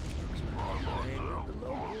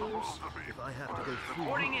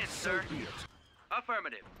 sir. be it.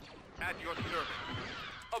 Affirmative. At your service.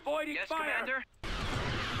 Avoiding Yes, fire. Commander.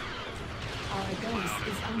 Our base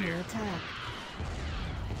is under attack.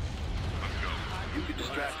 You can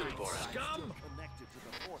distract them for us. Scum! Connected to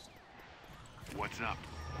the force. What's up?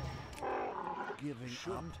 Giving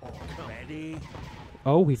up already.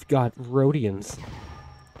 Oh, we've got Rhodians.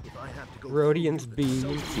 If I have to go Rhodians through B you,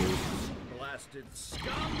 and then Q. so blasted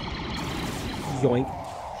scum!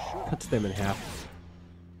 Yoink. Cuts them in half.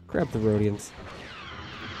 Grab the Rhodians.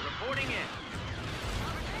 Reporting in.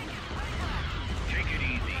 Take it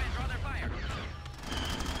easy. Draw their fire.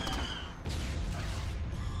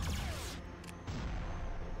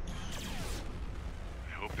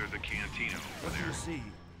 I hope there's a canteen over What do there. you see?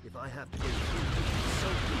 If I have to go through you, so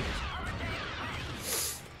be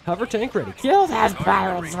it. Hover tank ready. Kill those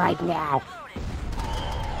pirates right now.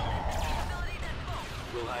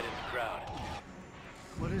 We'll hide in the crowd.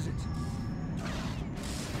 What is it?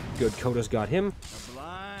 Good, Coda's got him. A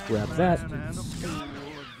blind Grab that. man and a fool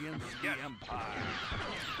against the Empire.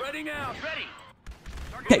 Spreading out. Ready.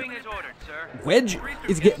 Hey. Moving as ordered, sir. Wedge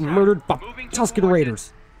is getting murdered by Moving to Tusken coordinates.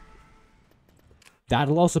 Raiders.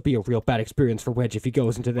 That'll also be a real bad experience for Wedge if he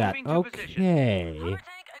goes into that. Moving to position. Okay. Hover tank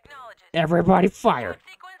acknowledged. Everybody fire.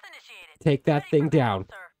 Sequence initiated. Take that Ready thing for battle, down.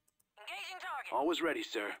 sir. Engaging target. Always ready,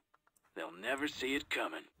 sir. They'll never see it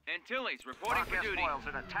coming. Antilles reporting for duty.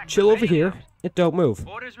 Chill over here. It don't move.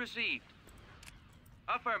 Orders received.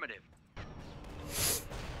 Affirmative.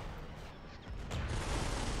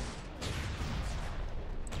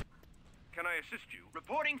 Can I assist you?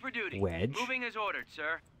 Reporting for duty. Wedge. Moving as ordered,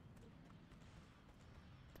 sir.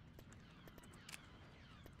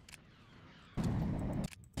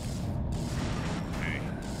 Hey,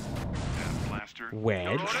 that blaster. Your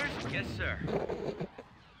Wedge. orders? Yes, sir.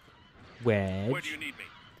 Where Wedge. do you need me?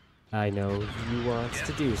 I know you wants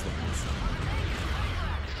to do things.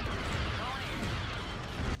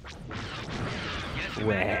 Yes,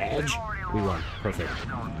 Commander. Wedge. We won. Perfect.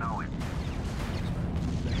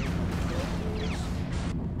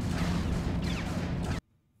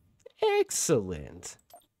 Excellent.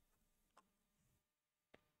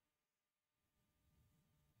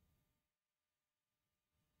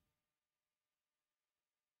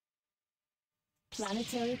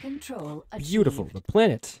 Planetary control achieved. Beautiful. The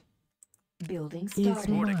planet Building is started.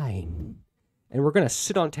 mine. And we're going to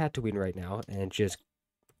sit on Tatooine right now and just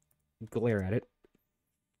glare at it.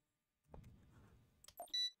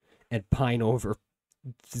 And pine over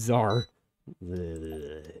Zhar.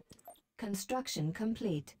 Ugh. Construction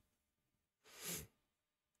complete.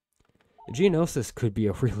 Geonosis could be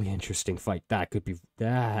a really interesting fight.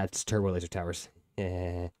 That's turbo laser towers.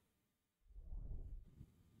 Eh.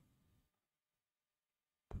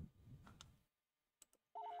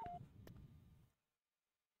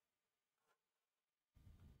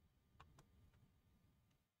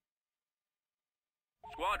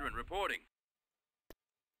 Squadron reporting.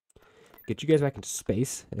 Get you guys back into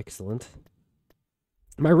space. Excellent.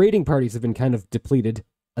 My raiding parties have been kind of depleted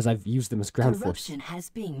as I've used them as ground force. Corruption has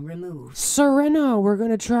been removed. Sereno, we're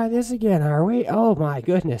gonna try this again, are we? Oh my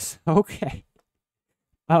goodness. Okay.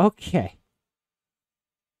 Okay.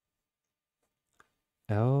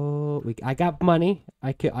 Oh, I got money.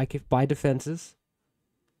 I could buy defenses.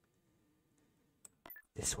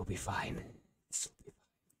 This will be fine. This will be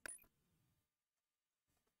fine.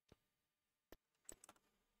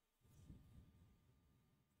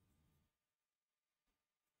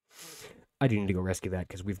 I do need to go rescue that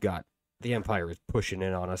because the Empire is pushing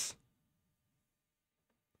in on us.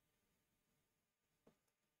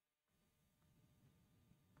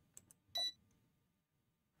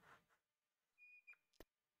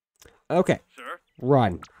 Okay, Sir?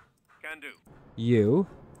 run. Can do. You.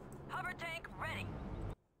 Hover tank ready.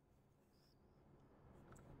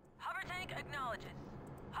 Hover tank acknowledges.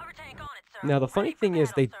 Hover tank on it, sir. Now the funny Ready for thing is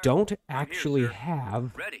battle, they sir. don't actually sir.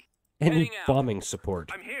 have Ready. any Heading out. bombing support.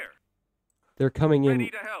 I'm here. They're coming in. Ready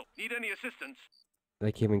to help. Need any assistance?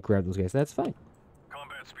 They came and grabbed those guys. That's fine.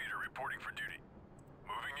 Combat speeder reporting for duty.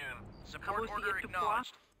 Moving in. Support order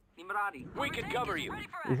acknowledged. We can cover you. Ready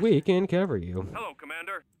for action. We can cover you. Hello,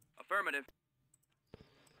 Commander. Affirmative.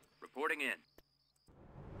 Reporting in.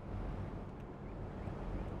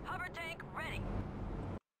 Hover tank ready.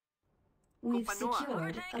 We've Hover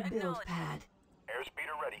secured tank a build acknowledged. pad.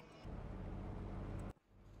 Airspeeder ready.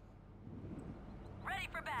 Ready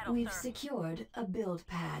for battle, We've sir. secured a build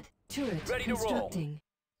pad. Turret Ready to roll. constructing.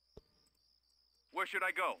 Where should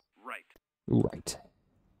I go? Right. Right.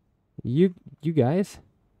 You guys.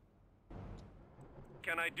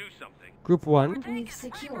 Can I do something? Group 1. We've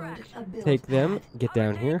secured a build Take them. pad. Get Hover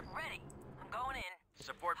down tank here. ready. I'm going in.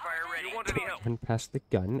 Support fire ready. You want any help? Run past the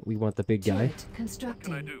gun. We want the big guy. Turret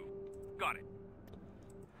constructing. Got it.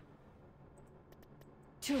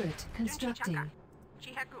 Turret constructing.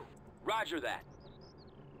 Roger that.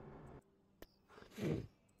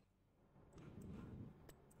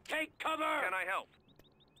 Take cover! Can I help?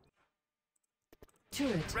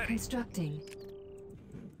 Turret Ready. constructing.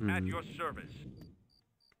 At your service.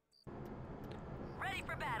 Ready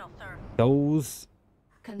for battle, sir. Those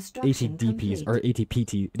Construction ATDPs complete. or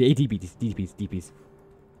ATPT, the ATBs, DPs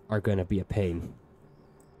are gonna be a pain.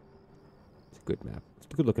 It's a good map. It's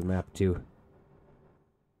a good looking map too.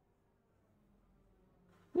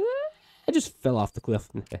 I just fell off the cliff.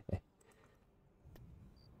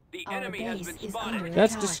 The Our enemy has base been is spotted. under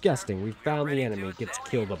That's attack. disgusting. We found the enemy. Gets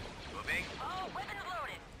killed him. Moving. Oh, weapons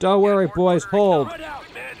loaded. Don't worry, boys. Hold. Spread out,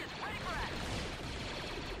 men! Is ready for action.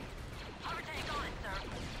 Hover tank on it, sir.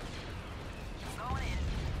 Going in.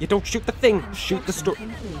 You don't shoot the thing. Shoot the store.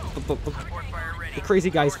 Construction complete. Support fire ready. The crazy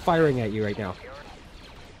guy's firing at you right now.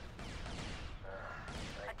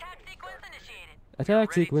 Attack sequence initiated. Attack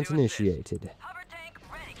Ready sequence to assist. initiated. Hover tank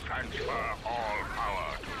ready. Transfer all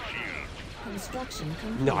power to shield. Construction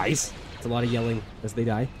complete. Nice. It's a lot of yelling as they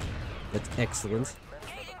die. That's excellent.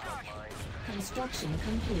 Engaging target. Construction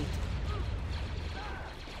complete.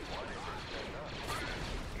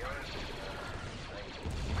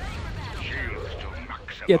 Shields to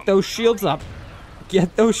maximum. Get those shields up.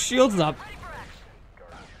 Get those shields up. Ready for action.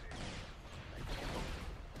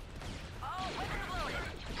 Oh, weapons loaded.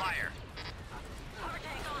 Fire. Hover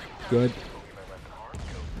tank on it, sir. Good.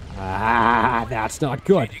 Ah, that's not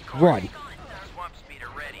good. Run. On it, sir. Swamp speeder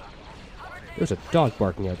ready. There's a dog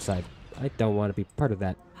barking outside. I don't want to be part of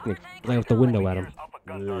that. I'm gonna lay out the window at him. Up a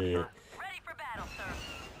gun dart, sir. Ready for battle, sir.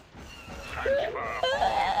 Transfer all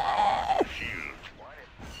power to shield.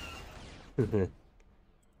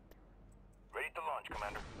 Ready to launch,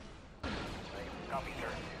 Commander. Copy, sir.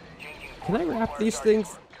 Changing Can I wrap these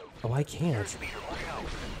things? Oh, I can't. speeder. Moving out.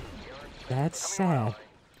 That's sad.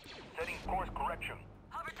 Setting course correction.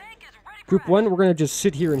 Hover tank is ready for Group action. 1, we're gonna just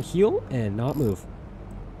sit here and heal and not move.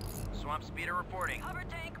 Swamp speeder reporting. Hover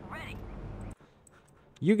tank ready.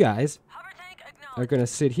 You guys Hover tank are acknowledged. gonna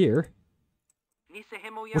sit here.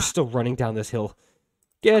 We're still running down this hill.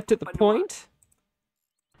 Get to the point.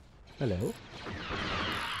 Hello.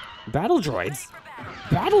 Battle droids.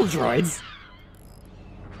 Battle droids.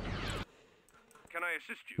 Can I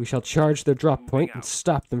assist you? We shall charge their drop point and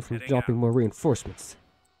stop them from dropping more reinforcements.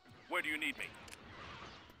 Where do you need me?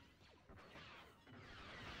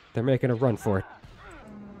 They're making a run for it.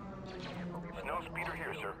 Snow speeder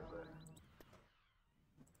here, sir.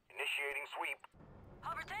 Initiating sweep.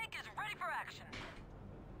 Hover tank is ready for action.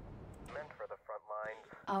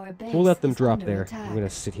 Our base We'll let them is drop under there. attack. I'm gonna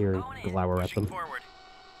sit here and glower at them. Forward.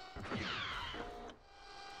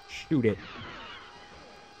 Shoot it.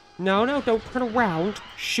 No, no, don't turn around.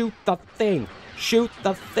 Shoot the thing. Shoot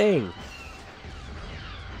the thing.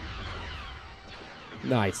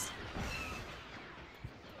 Nice.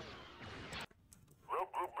 Rogue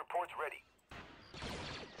group reports ready.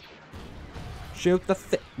 Shoot the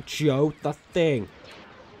thing. Shoot the thing.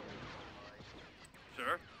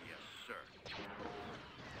 Sir? Yes, sir.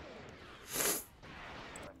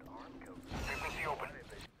 Frequency open.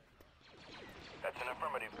 That's an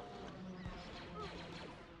affirmative.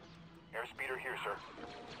 Airspeeder here, sir.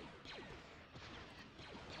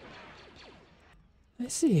 I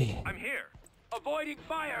see. I'm here. Avoiding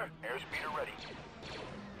fire. Airspeeder ready.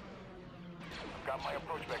 I've got my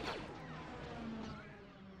approach vector.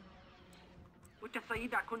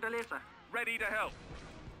 Ready to help.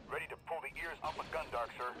 Ready to pull the ears off a gun dart,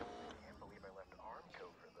 sir. Can't believe I left Armco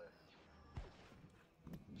for this.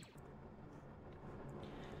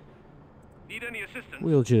 Need any assistance?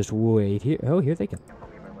 We'll just wait here. Oh, here they come.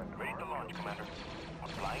 Ready to launch, Commander.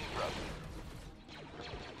 Applying thrust.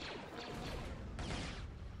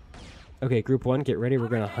 Okay, Group 1, get ready. We're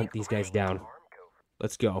gonna hunt these guys down.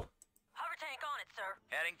 Let's go. Hover tank on it, sir.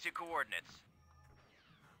 Heading to coordinates.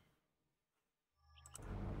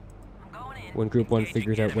 I'm going in. When Group 1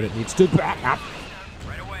 figures out what it needs to back up.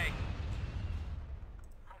 Right away.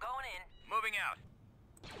 I'm going in. Moving out.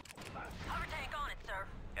 Hover tank on it, sir.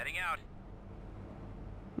 Heading out.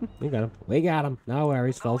 We got him. We got him. No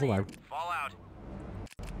worries. False alarm. Fall out.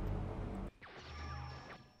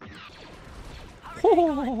 Hover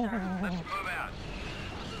tank on it, sir. Let's move out.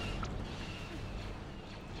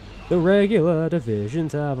 The regular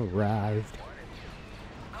divisions have arrived.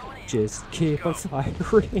 Going in. Just keep on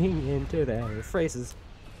firing into their faces.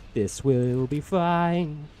 This will be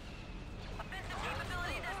fine. Offensive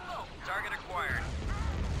capabilities at full. Target acquired.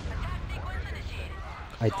 Attack sequence initiated.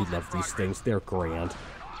 I do love these things. They're grand.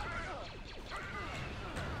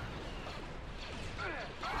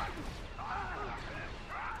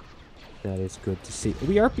 That is good to see.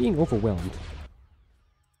 We are being overwhelmed.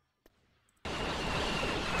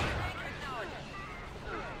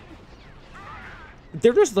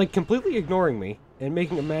 They're just, like, completely ignoring me and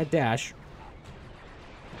making a mad dash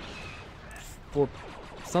for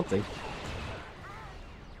something.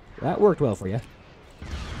 That worked well for you.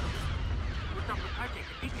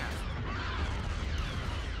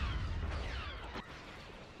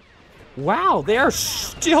 Wow, they are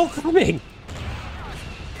still coming!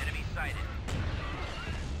 Enemy sighted.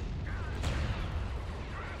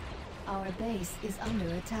 Our base is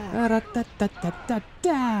under attack.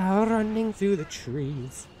 Da-da-da-da-da-da, running through the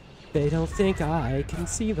trees. They don't think I can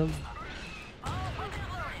see them.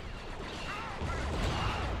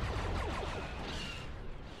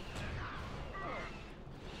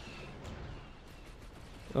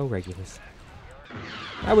 Oh, Regulus.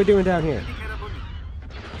 How we doing down here?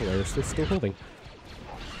 Oh, they're still holding.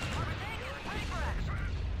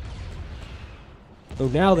 Oh,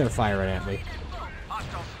 now they're firing at me.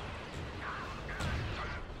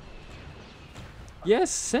 Yes,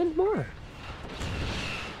 send more.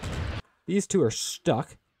 These two are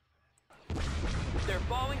stuck. They're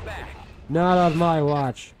falling back. Not on my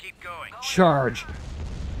watch. Keep going. Charge.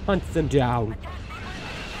 Hunt them down.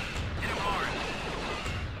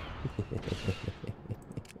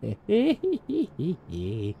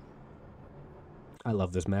 I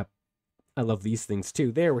love this map. I love these things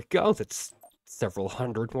too. There we go. That's several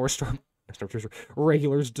hundred more Stormtroopers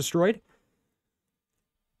regulars destroyed.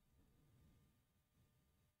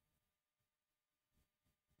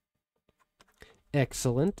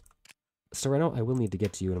 Excellent. Sereno, I will need to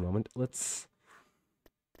get to you in a moment. Let's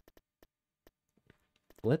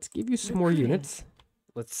give you some more units.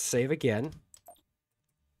 Let's save again.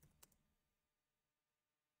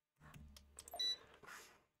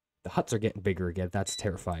 The huts are getting bigger again. That's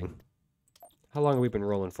terrifying. How long have we been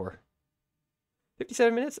rolling for?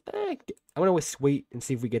 57 minutes? I want to wait and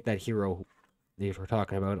see if we get that hero that we're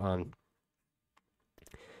talking about on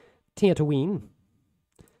Tatooine.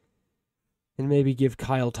 And maybe give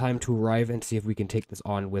Kyle time to arrive and see if we can take this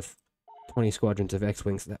on with 20 squadrons of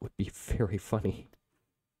X-Wings. That would be very funny.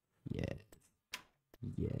 Yes.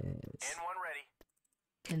 Yes. N1 ready.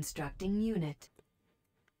 Constructing unit.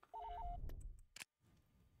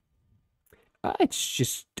 It's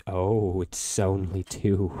just... Oh, it's only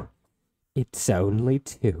 2. It's only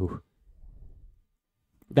 2.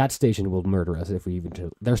 That station will murder us if we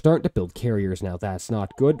even... They're starting to build carriers now. That's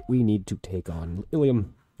not good. We need to take on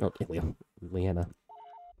Ilium. Or Ilium. Leanna.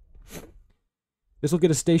 This will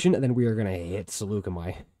get a station, and then we are going to hit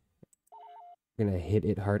Seleucami. We're going to hit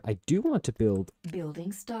it hard. I do want to build...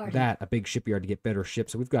 Building started. That, a big shipyard to get better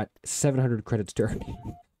ships. So we've got 700 credits to earn.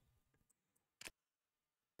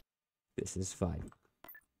 This is fine.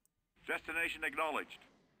 Destination acknowledged.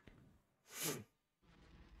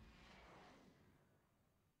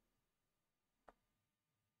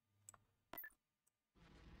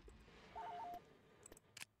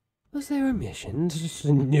 Was there a mission?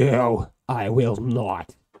 No, I will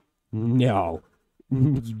not. No.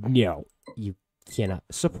 No. You cannot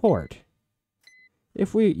support.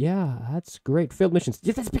 If we... Yeah, that's great. Failed missions.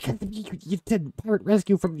 Yeah, that's because you did pirate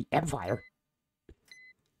rescue from the Empire.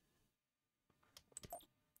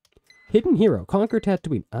 Hidden hero. Conquer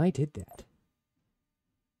Tatooine. I did that.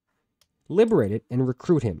 Liberate it and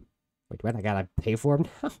recruit him. Wait, what? I gotta pay for him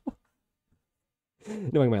now?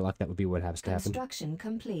 Knowing my luck, that would be what has to happen. Construction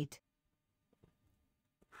complete.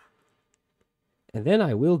 And then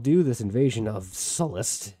I will do this invasion of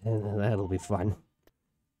Sullust, and that'll be fun.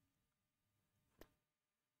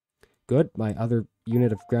 Good. My other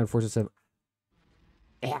unit of ground forces have...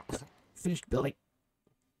 Yeah, finished building.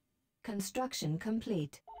 Construction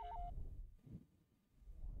complete.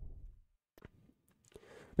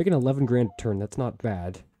 Making 11 grand a turn, that's not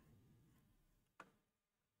bad.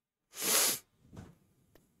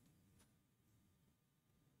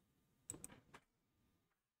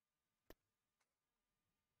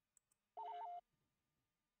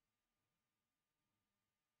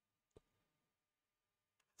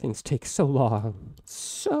 Things take so long.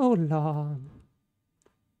 So long.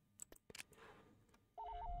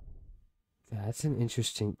 That's an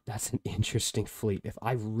interesting fleet. If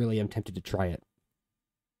I really am tempted to try it.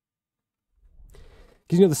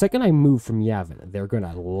 Because, you know, the second I move from Yavin, they're going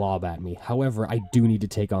to lob at me. However, I do need to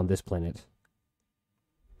take on this planet.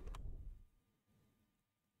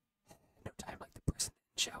 No time like the present,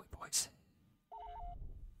 shall we, boys?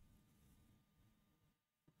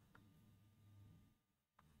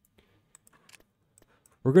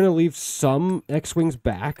 We're going to leave some X-Wings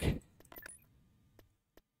back.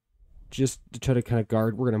 Just to try to kind of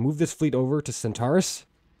guard. We're going to move this fleet over to Centaurus.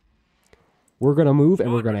 We're gonna move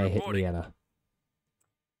and we're gonna hit Reporting. Leanna.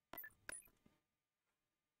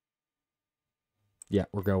 Yeah,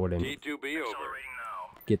 we're going in. T2B over.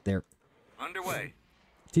 Get there. Underway.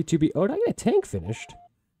 T2B. Oh, did I get a tank finished?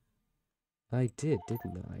 I did,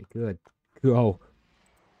 didn't I? Good. Go.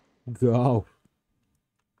 Go.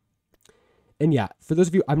 And yeah, for those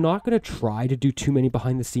of you, I'm not going to try to do too many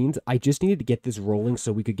behind the scenes. I just needed to get this rolling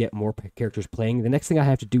so we could get more characters playing. The next thing I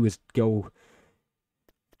have to do is go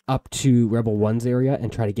up to Rebel 1's area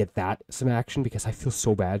and try to get that some action because I feel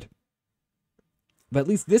so bad. But at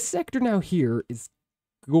least this sector now here is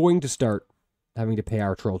going to start having to pay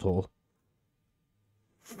our troll toll.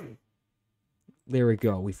 There we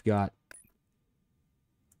go. We've got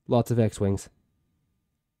lots of X-Wings.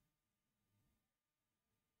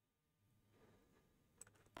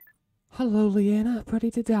 Hello, Leanna.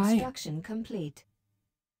 Ready to die? Construction complete.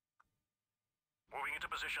 Moving into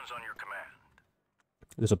positions on your command.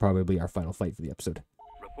 This will probably be our final fight for the episode.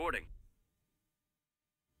 Reporting.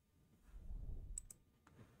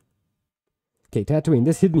 Okay, Tatooine,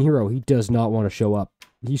 this hidden hero, he does not want to show up.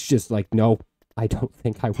 He's just like, no, I don't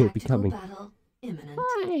think I will be Tactical coming. battle imminent.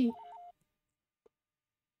 Hi.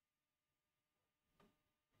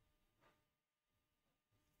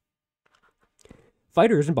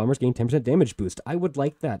 Fighters and bombers gain 10% damage boost. I would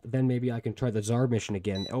like that. Then maybe I can try the Zhar mission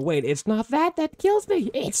again. Oh wait, it's not that that kills me.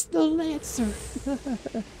 It's the Lancer.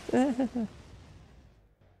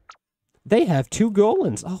 They have 2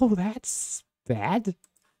 Golans. Oh, that's bad.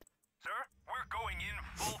 Sir, we're going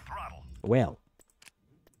in full throttle. Well,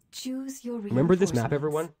 Choose your remember this map, reinforcements.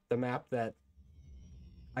 everyone? The map that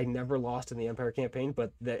I never lost in the Empire campaign,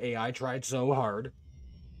 but the AI tried so hard.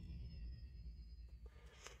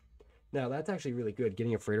 Now, that's actually really good.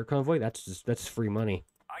 Getting a freighter convoy, that's free money.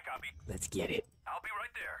 I copy. Let's get it. I'll be right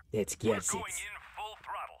there. Let's We're get going it. in full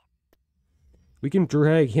throttle. We can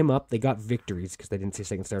drag him up. They got victories because they didn't say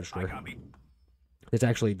second Star I Destroyer. copy. That's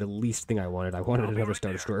actually the least thing I wanted. I wanted I'll be another right Star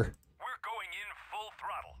there. Destroyer. We're going in full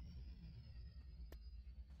throttle.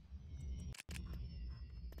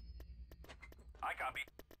 I copy.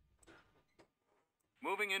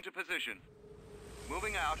 Moving into position.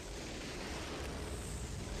 Moving out.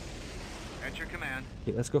 At your command.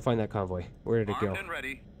 Okay, let's go find that convoy. Where did it go? Armed and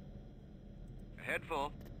ready. Ahead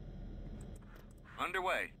full.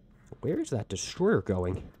 Underway. Where's that destroyer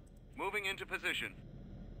going? Moving into position.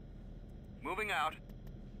 Moving out.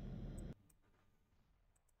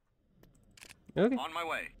 Okay. On my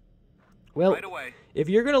way. Well, Right away. if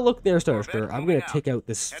you're gonna look there, Star Corvette Destroyer, I'm moving gonna out. take out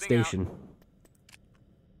this Heading station.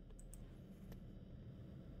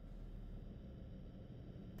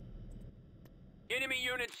 Enemy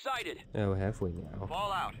unit sighted. Oh, have we now?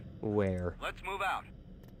 Fall out. Where? Let's move out.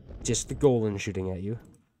 Just the Golan shooting at you.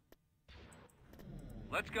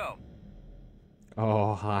 Let's go.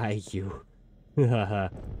 Oh, hi, you.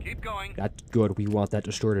 Keep going. That's good. We want that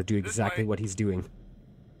destroyer to do This exactly way. what he's doing.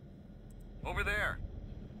 Over there.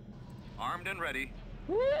 Armed and ready.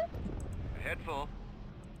 Ahead full.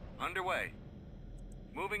 Underway.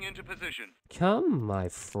 Moving into position. Come, my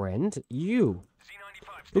friend. You.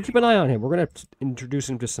 Z95 We'll keep an eye on him. We're going to introduce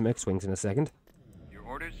him to some X-Wings in a second. Your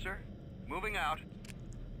orders, sir? Moving out.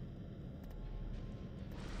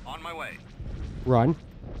 On my way. Run.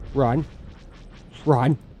 Run.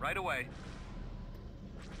 Run. Right away.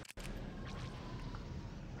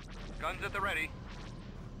 Guns at the ready.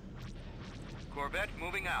 Corvette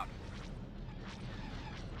moving out.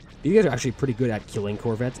 These guys are actually pretty good at killing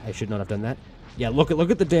Corvettes. I should not have done that. Yeah, look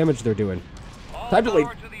at the damage they're doing. All Time to leave.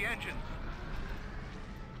 power to the engines.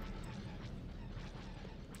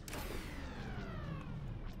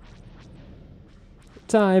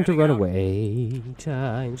 Time to Heading run out. away.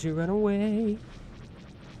 Time to run away.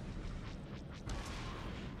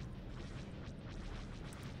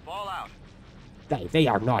 Fall out. They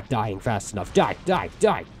are not dying fast enough. Die, die,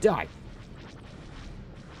 die, die.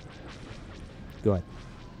 Good.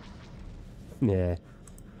 Yeah.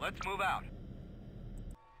 Let's move out.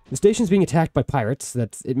 The station's being attacked by pirates.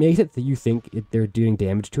 It makes it that you think they're doing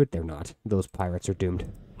damage to it. They're not. Those pirates are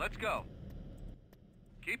doomed. Let's go.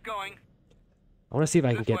 Keep going. I want to see if I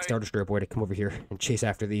can This get way. Star Destroyer Boy to come over here and chase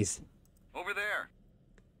after these. Over there.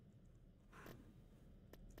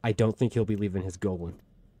 I don't think he'll be leaving his Golan.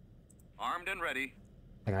 Armed and ready.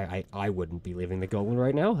 Like, I wouldn't be leaving the Golan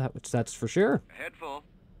right now. That's for sure. Ahead full.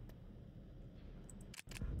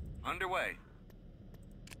 Underway.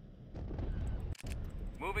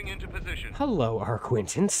 Moving into position. Hello, our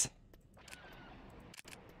acquaintance.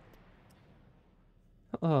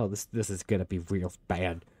 Oh, this is gonna be real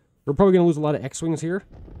bad. We're probably gonna lose a lot of X-Wings here.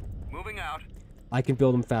 Moving out. I can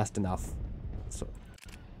build them fast enough. So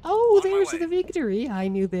Oh, On my there's way. the victory I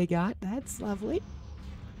knew they got. That's lovely.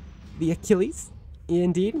 The Achilles.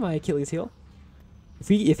 Indeed, my Achilles heel. If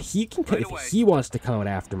he can, Right if away. he wants to come out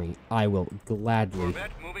after me, I will gladly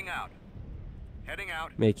Corvette moving out. Heading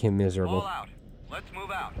out. make him miserable. All out. Let's move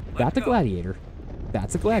out. Let's That's a go. gladiator.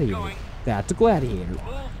 That's a gladiator. going. That's a gladiator.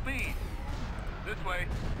 Full speed. This way.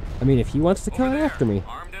 I mean, if he wants to Over come there. after me,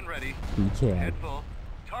 Armed and ready. he can. Head full.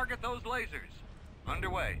 Target those lasers.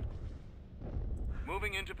 Underway.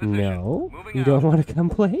 Moving into position. No, Moving you out. don't want to come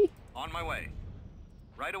play? On my way.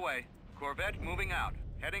 Right away. Corvette moving out.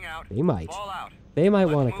 Heading out. They might. Fall out. They might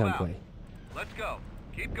Let's want to move come out. play. Let's go.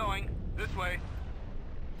 Keep going. This way.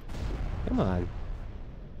 Come on.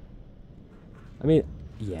 I mean,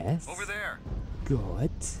 yes. Over there.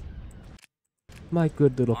 Good. My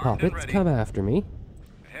good little Armed and puppets, ready. come after me.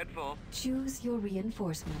 Head full. Choose your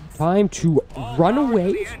reinforcements. Time to All run power to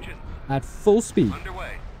away the engines. at full speed.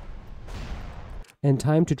 Underway. And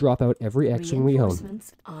time to drop out every X-Wing we own.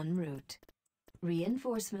 Reinforcements en route.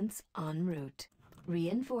 Reinforcements en route.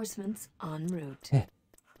 Reinforcements en route.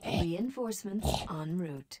 Reinforcements en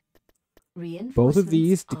route. Reinforcements Both of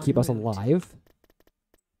these to en keep us route. alive.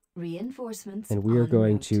 Reinforcements And we are en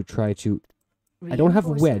going route. to try to... I don't have a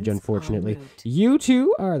wedge, Reinforcements en unfortunately. route. You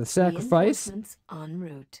two are the sacrifice. Reinforcements en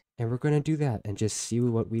route. And we're going to do that and just see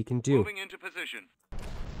what we can do. Moving into position.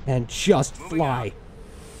 And just Moving fly. out.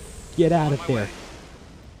 Get out On of my there. way.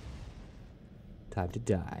 Time to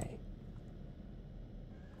die.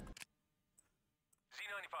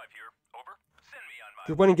 C95 here. Over. Send me on my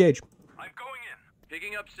Group 1 engage. I'm going in.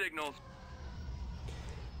 Picking up signals.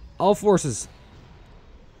 All forces.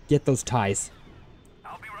 Get those ties.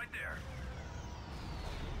 I'll be right there.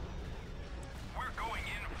 We're going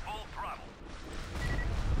in full throttle.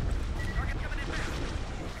 Target's coming in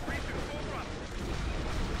fast. Race to full throttle.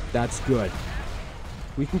 That's good.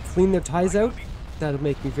 We can clean their ties out. That'll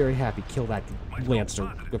make me very happy. Kill that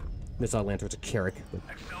Lancer. It's not a Lancer, it's a Carrick. But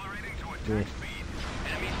Accelerating to attack speed.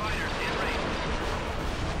 Enemy fighters in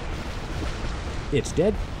range. it's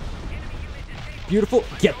dead. Beautiful.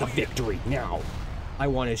 Get the victory now. I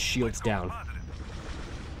want his shields down. Positive.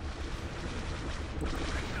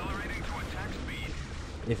 Accelerating to attack speed.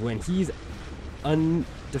 If when he's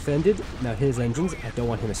undefended, now his engines, I don't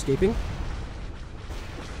want him escaping.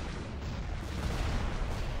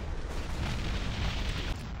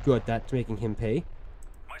 Good, that's making him pay.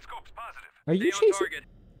 My scope's positive. Are you Stay on chasing? target.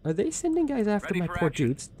 Are they sending guys after Ready my for poor action.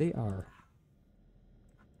 dudes? They are.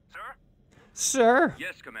 Sir? Sir!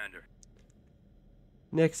 Yes, Commander.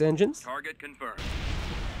 Next engines. Target confirmed.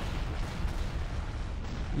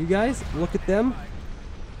 You guys, look at them.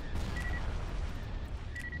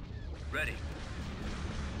 Ready.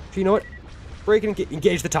 So you know what? Break and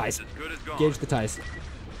engage the ties. As good as gone. Engage the ties.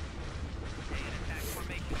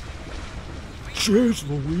 Jeez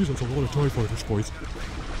Louise, that's a lot of TIE fighters, boys.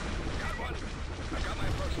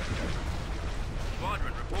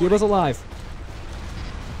 Squadron reporting. Keep us alive.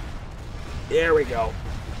 There we go.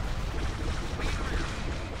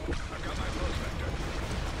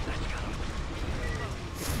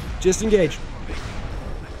 Just engage.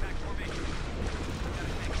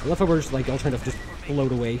 I love how we're just like all trying to just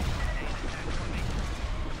float away.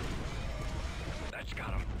 That's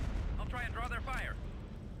got him. I'll try and draw their fire.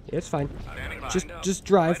 It's fine. Standing by. Just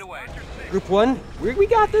drive. Right away. Group 1, we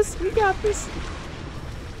got this. We got this.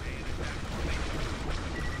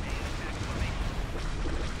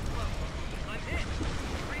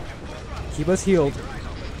 Keep us healed.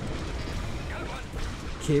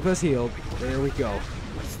 Keep us healed. There we go.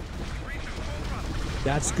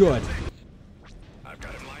 That's good. I've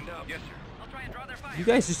got him lined up. Yes, sir. I'll try and draw their fire. You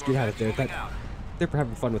guys just get out of there. Moving That, out. they're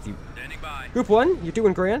having fun with you. Standing by. Group 1, you're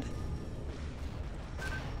doing grand.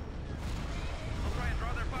 I'll try and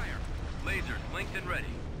draw their fire. Lasers linked and ready.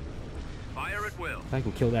 Fire at will. If I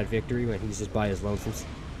can kill that victory when he's just by his lonesome.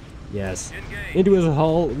 Yes. Engage. Into his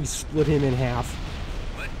hull, we split him in half.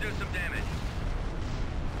 Let's do some damage.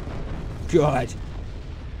 Good.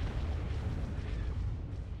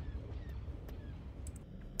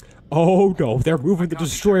 Oh no, they're moving the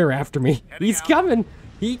destroyer after me. Heading He's out. coming.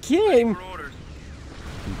 He came. For orders.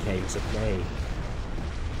 He came to play.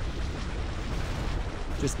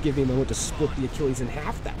 Just give me a moment to split the Achilles in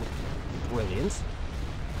half. That would be brilliant.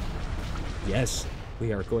 Yes,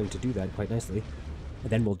 we are going to do that quite nicely. And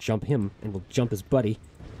then we'll jump him, and we'll jump his buddy.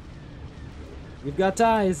 We've got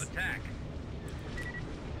ties. Attack.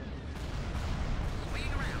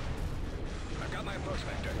 I've got my approach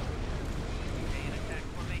vector. Stay in attack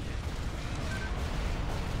formation.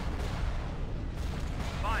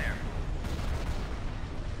 Fire.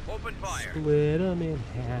 Open fire. Split him in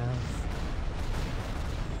half.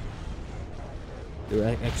 The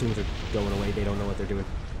X-Wings are going away. They don't know what they're doing.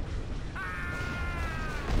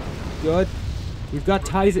 Good. We've got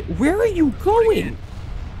ties. Where are you going?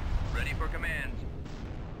 Ready for commands.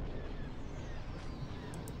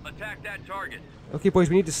 Attack that target. Okay, boys,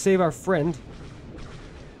 we need to save our friend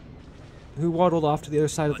who waddled off to the other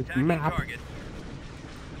side of the Attacking map. target.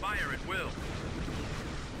 Fire at will. Watch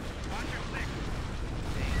your six.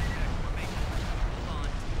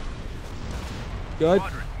 Good.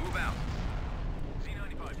 Squadron, move out.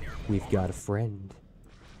 C-95 here. We've got a friend.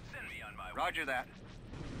 Send me on my way. Roger that.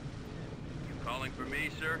 You calling for me,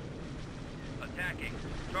 sir? Attacking.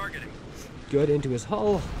 Targeting. Good, into his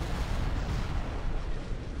hull.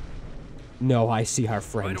 No, I see our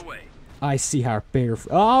friend. Right away. I see our bear.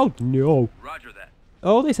 Oh, no. Roger that.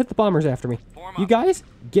 Oh, they sent the bombers after me. Form You up. guys,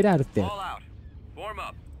 get out of there. All out. Form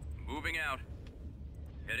up. Moving out.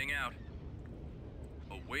 Heading out.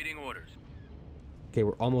 Awaiting orders. Okay,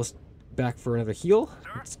 we're almost back for another heal.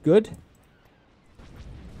 Sir? It's good.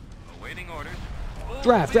 Awaiting orders.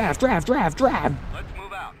 Draft. Let's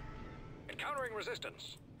move out. Encountering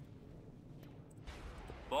resistance.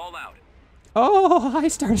 Ball out. Oh, hi,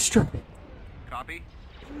 Star Destroyer. Copy.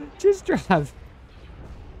 Just drive.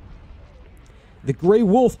 The Grey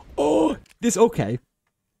Wolf. Oh, this, okay.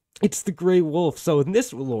 It's the Grey Wolf. So in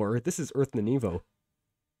this lore, this is Earth Nanivo.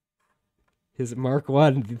 His Mark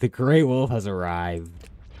 1, the Grey Wolf has arrived.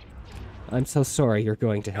 I'm so sorry you're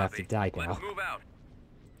going to have to die now. Let's move out.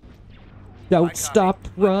 Don't copy. stop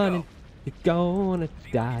Let's running. go. You're gonna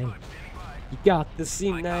die. C-95 standing by. You got the copy.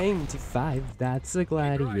 C-95. That's a Keep your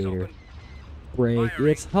eyes gladiator. open. Break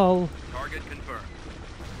Firing. its hull. Target confirmed.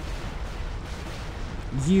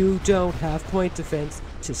 You don't have point defense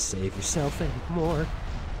to save yourself anymore.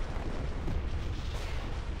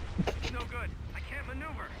 No good. I can't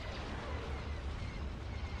maneuver.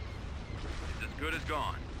 It's as good as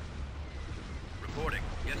gone. Reporting.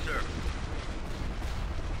 Yes, sir.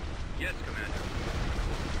 Yes, Commander.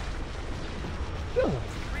 Oh,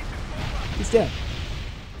 he's dead.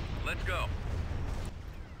 Let's go.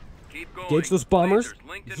 Keep going. Gauge those bombers. Lasers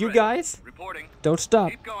linked and You ready. guys, Reporting. don't stop.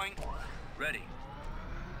 Keep going. Ready.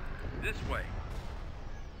 This way.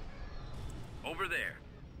 Over there.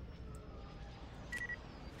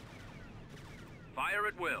 Fire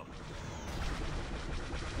at will.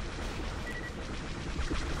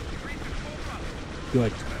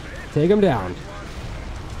 Good. Take him down.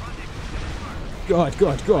 Good.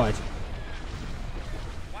 Watch your six.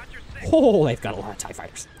 Oh, they've got a lot of TIE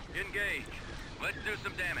fighters. Engage. Let's do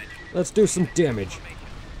some damage. Let's do some damage.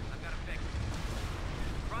 I've got a fix.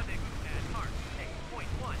 Rendezvous at Mark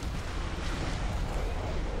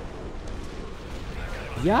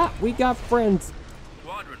 8.1. Yeah, we got friends.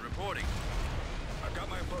 Squadron reporting. I've got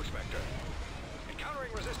my approach vector.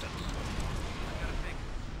 Encountering resistance. I've got a fix.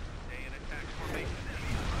 Stay in attack formation.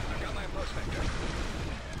 I've got my approach vector.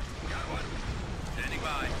 Got one. Standing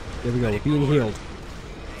by. There we go. We're being healed.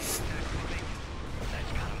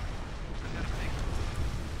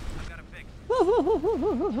 I've got a fix.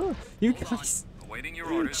 You guys, Awaiting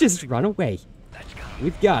your orders. just run away.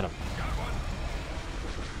 We've got him.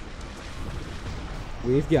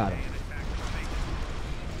 We've got him.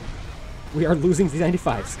 We are losing these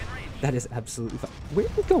 95s. That is absolutely fine. Where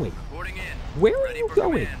are you going? Reporting in. Where are Ready you for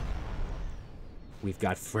going? command. We've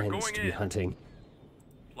got friends going to be in. hunting.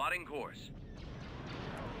 Plotting course.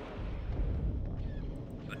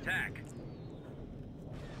 Attack.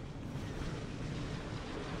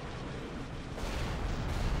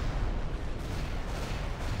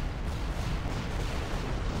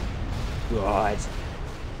 Good.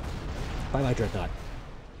 Bye-bye, Dreadnought.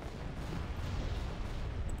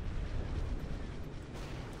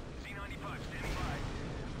 C-95 standing by.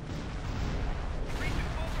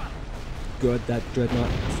 Good, that Dreadnought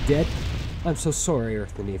is dead. I'm so sorry,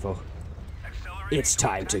 Earth and Evo. Accelerating It's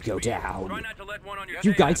time to go Try down. not to let one on your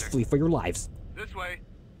You tail, guys Commander. flee for your lives. This way.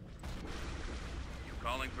 You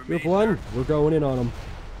calling for Group me, 1, sir? we're going in on them.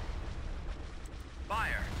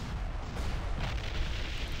 Fire.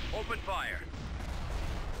 Open fire.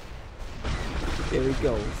 There he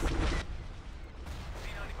goes. C-95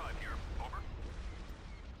 here. Over.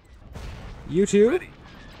 You two? Ready.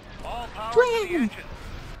 All power to the Dragon. engine.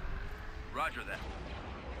 Roger that.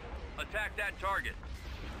 Attack that target.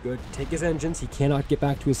 Good. Take his engines. He cannot get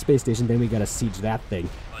back to his space station. Then we gotta siege that thing.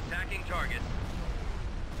 Attacking target.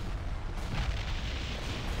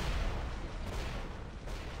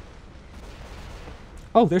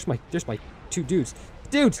 Oh, there's my two dudes.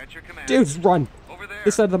 Dudes! At your command. Dudes, run! Over there.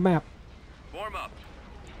 This side of the map. Form up.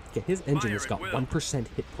 Okay, his engine has Fire got at will. 1%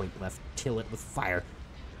 hit point left. Kill it with fire.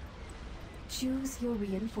 Choose your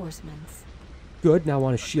reinforcements. Good, now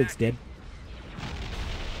on his shield's dead.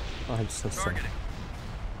 Oh, I'm so sorry. Targeting.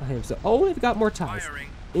 I am so. Oh, they've got more TIEs. Firing.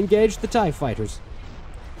 Engage the TIE fighters.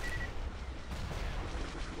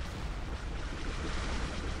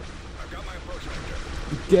 I've got my approach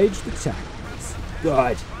vector. Engage the TIEs.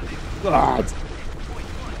 Good. Good.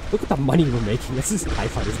 Look at the money we're making. This is TIE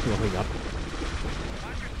fighters blowing up.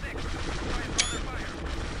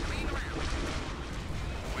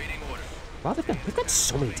 Waiting orders. Wow, they've got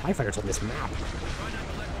so many TIE fighters on this map.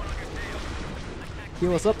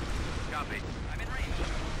 Heal us up. Copy.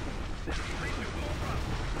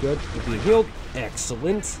 Good. We're being healed.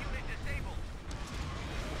 Excellent.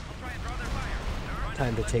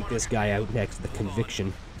 Time to take this guy out next. The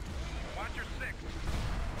conviction. Watcher 6.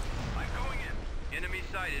 I'm going in. Enemy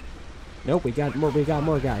sighted. Nope, we got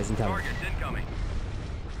more guys in town. Targets incoming.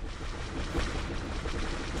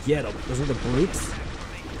 Get them. Those are the brutes.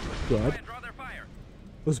 Good. Draw their fire.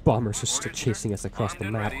 Those bombers are still chasing us across the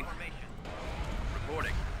Armed and map. ready.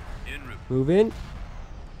 Reporting. En route. Move in.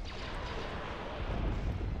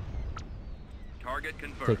 Target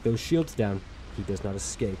confirmed. Take those shields down. He does not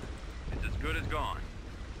escape. It's as good as gone.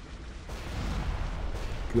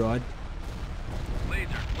 Good. Laser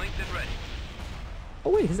linked and ready.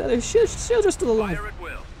 Oh wait, his other shields are still alive. Fire at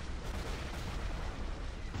will.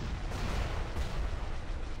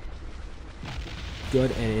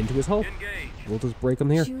 Good, and into his hull. Engage. We'll just break him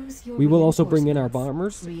here. Choose your We will also bring in our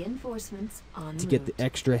reinforcements. bombers Reinforcements en to get the route.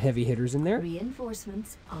 extra heavy hitters in there.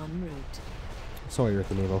 Reinforcements en route. Sorry, Earth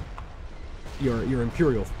and Naval. Your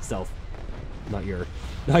Imperial self, not your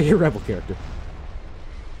rebel character.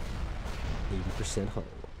 80% hull.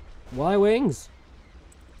 Y-wings.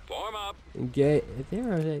 Form up. Engage.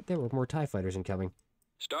 There were more TIE fighters incoming.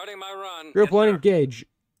 Starting my run. Group Yes, 1, sir. engage.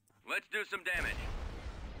 Let's do some damage.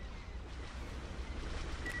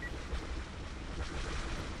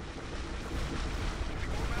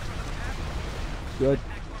 Good.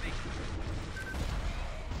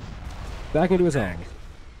 Back into his hull.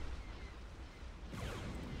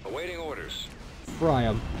 Awaiting orders. Fry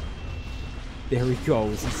him. There he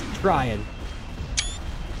goes. He's trying.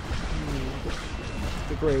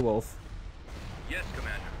 The Grey Wolf. Yes,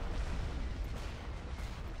 Commander.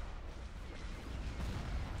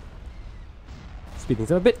 Speed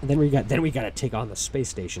things up a bit, and then we gotta take on the space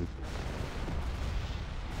station.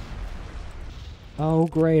 Oh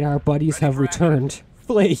great, our buddies Ready have for action. returned.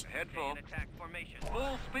 Flee! Head full. Attack formation.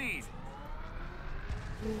 Full speed.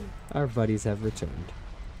 Our buddies have returned.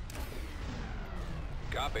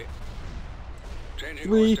 Copy. Changing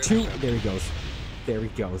 3, course 2, to intercept. there he goes. There he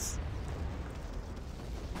goes.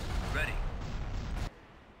 Ready.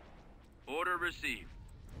 Order received.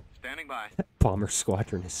 Standing by. Bomber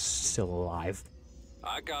squadron is still alive.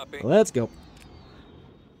 I copy. Let's go.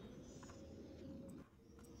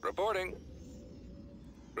 Reporting.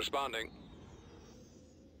 Responding.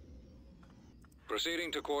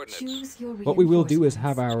 Proceeding to coordinates. Choose your What we will do is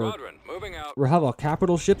have our Squadron, moving out. we'll have our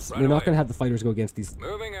capital ships. Right We're not away. gonna have the fighters go against these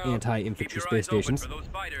Moving out. Keep anti-infantry your space eyes open stations. for those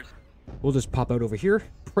fighters. We'll just pop out over here.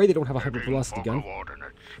 Pray they don't have a hypervelocity gun.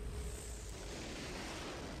 Coordinates.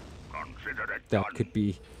 Consider it That done. could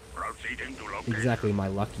be Proceeding to location. exactly my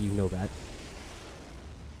luck. You know that.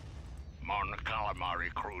 Mon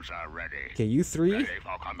Calamari cruiser ready. Okay, you three, Ready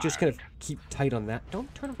for command. just kind of keep tight on that.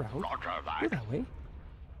 Don't turn around. Roger Go that. that way.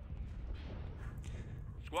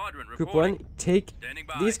 Squadron Group reporting. 1, take Standing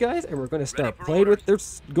by. these guys, and we're going to start for playing with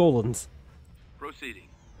orders. their golems. Proceeding.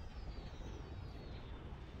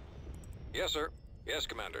 Yes, sir. Yes,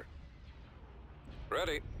 Commander.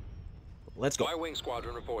 Ready. Let's go. Y-wing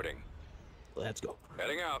squadron reporting. Let's go.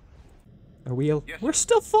 Heading out. Are we? Yes, We're sir.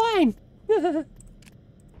 still flying.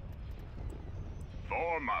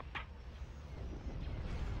 Form up.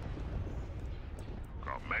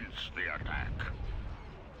 Commence the attack.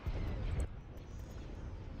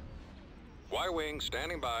 Y-wing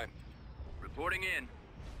standing by. Reporting in.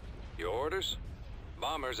 Your orders?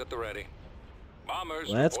 Bombers at the ready. Bombers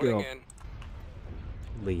Let's reporting go.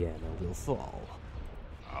 in. Leanna will fall.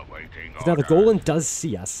 Awaiting Now the orders. Golan does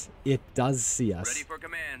see us. It does see Ready us. for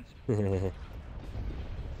commands.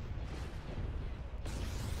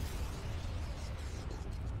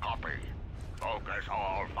 Copy. Focus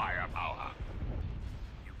all firepower.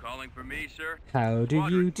 You calling for me, sir? How do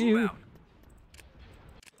Squadron, you move do? out.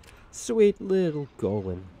 Sweet little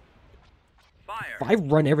Golan. Fire. If I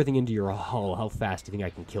run everything into your hull, how fast do you think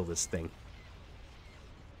I can kill this thing?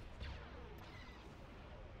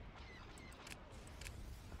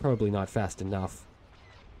 Probably not fast enough.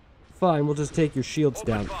 Fine, we'll just take your shields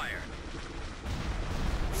Open down. fire.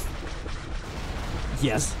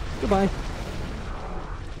 Yes. Goodbye.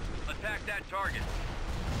 Attack that target.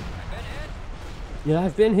 Yeah,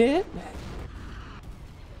 I've been hit.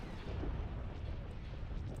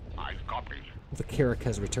 The Carrack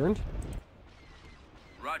has returned.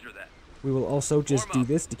 Roger that. We will also just Warm do up.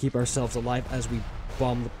 this to keep ourselves alive as we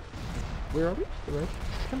bomb the... Where are we? Right.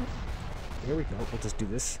 Come on. There we go. We'll just do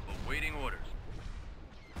this. Awaiting orders.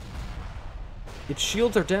 Its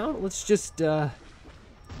shields are down. Let's just Attacking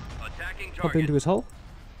pump target. into his hull.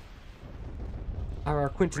 Our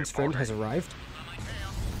acquaintance friend has arrived.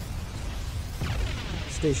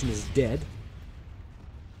 Station is dead.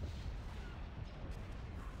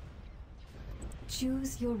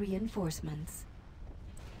 Choose your reinforcements.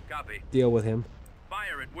 Copy. Deal with him.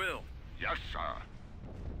 Fire at will. Yes, sir.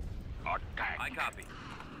 Attack. I copy.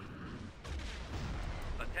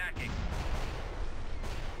 Attacking.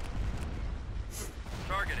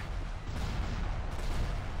 Targeting.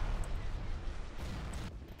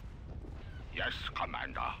 Yes,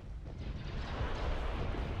 Commander.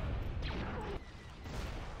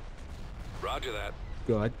 Roger that.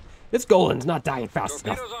 Good. This Golan's not dying fast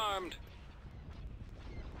enough. Torpedoes armed.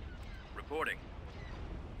 Reporting.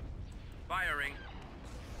 Firing.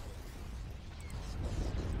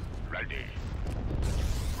 Ready.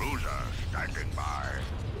 Cruiser standing by.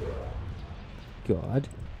 God.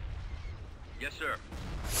 Yes, sir.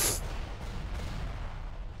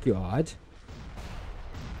 God.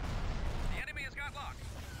 The enemy has got locked.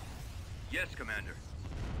 Yes, Commander.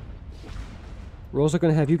 We're also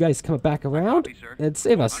going to have you guys come back around Copy, sir. and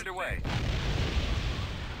save us. Underway.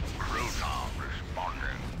 Cruiser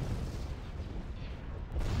responding.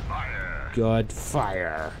 Fire. Good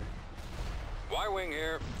fire. Y-wing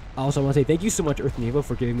here. I also want to say thank you so much, Earth Nevo,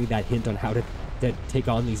 for giving me that hint on how to take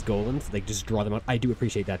on these Golans. Like, just draw them out. I do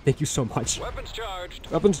appreciate that. Thank you so much. Weapons charged.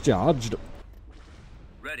 Weapons charged.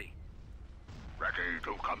 Ready. Ready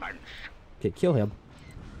to commence. Okay, kill him.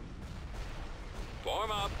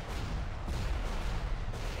 Form up.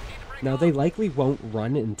 Now, they likely won't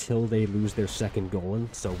run until they lose their second Golan,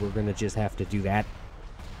 so we're going to just have to do that.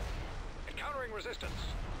 Encountering resistance.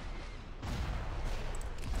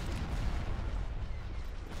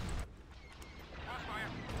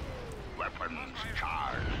 Weapons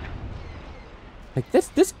charged. Like,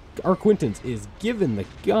 this our acquaintance is given the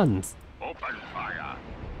guns. Open fire.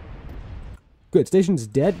 Good, station's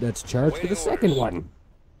dead. Let's charge for the second one.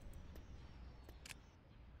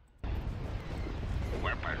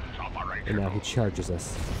 Weapons operational. And now he charges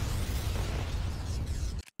us.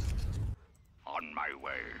 On my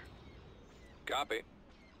way. Copy.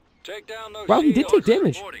 Take down those Wow, he did take shields.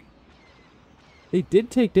 damage. Reporting. They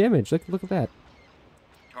did take damage. Look at that.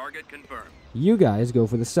 Target confirmed. You guys go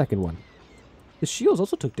for the second one. The shields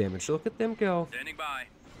also took damage, so look at them go. Standing by.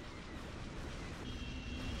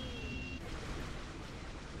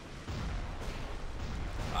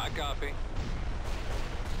 I copy.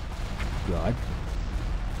 God.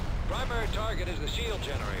 Primary target is the shield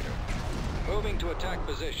generator. Moving to attack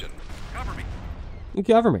position. Cover me. You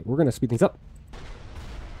cover me. We're going to speed things up.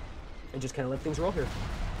 And just kind of let things roll here.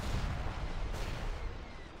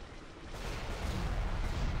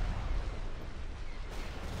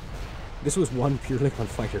 This was one purely on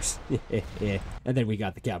fighters. And then we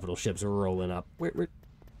got the capital ships rolling up. Where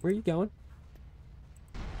are you going?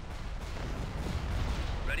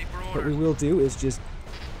 Ready for What we orders. will do is just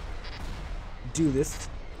do this.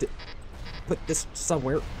 Put this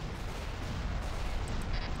somewhere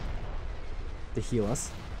to heal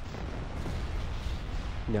us.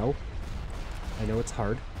 No. I know it's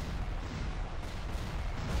hard.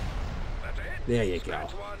 That's it. There you go.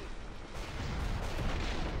 Scratch one.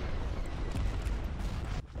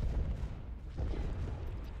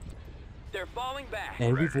 They're falling back.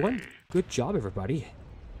 And we've won. Good job, everybody.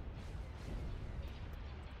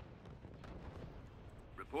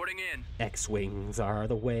 Reporting in. X-Wings are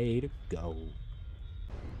the way to go.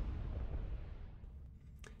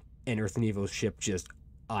 And Earth Nevo's ship just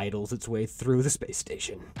idles its way through the space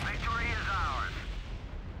station. Victory is ours.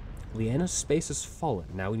 Leanna's space has fallen.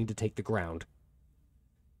 Now we need to take the ground.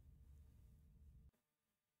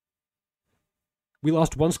 We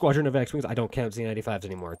lost one squadron of X-Wings. I don't count Z-95s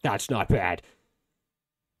anymore. That's not bad.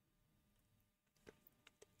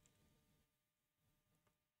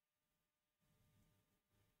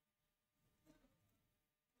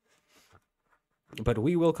 But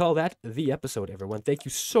we will call that the episode, everyone. Thank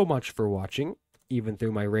you so much for watching, even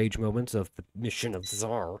through my rage moments of the mission of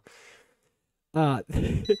Zhar.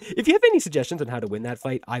 If you have any suggestions on how to win that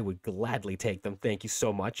fight, I would gladly take them. Thank you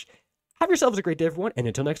so much. Have yourselves a great day, everyone, and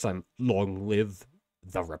until next time, long live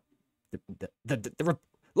the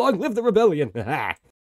long live the rebellion.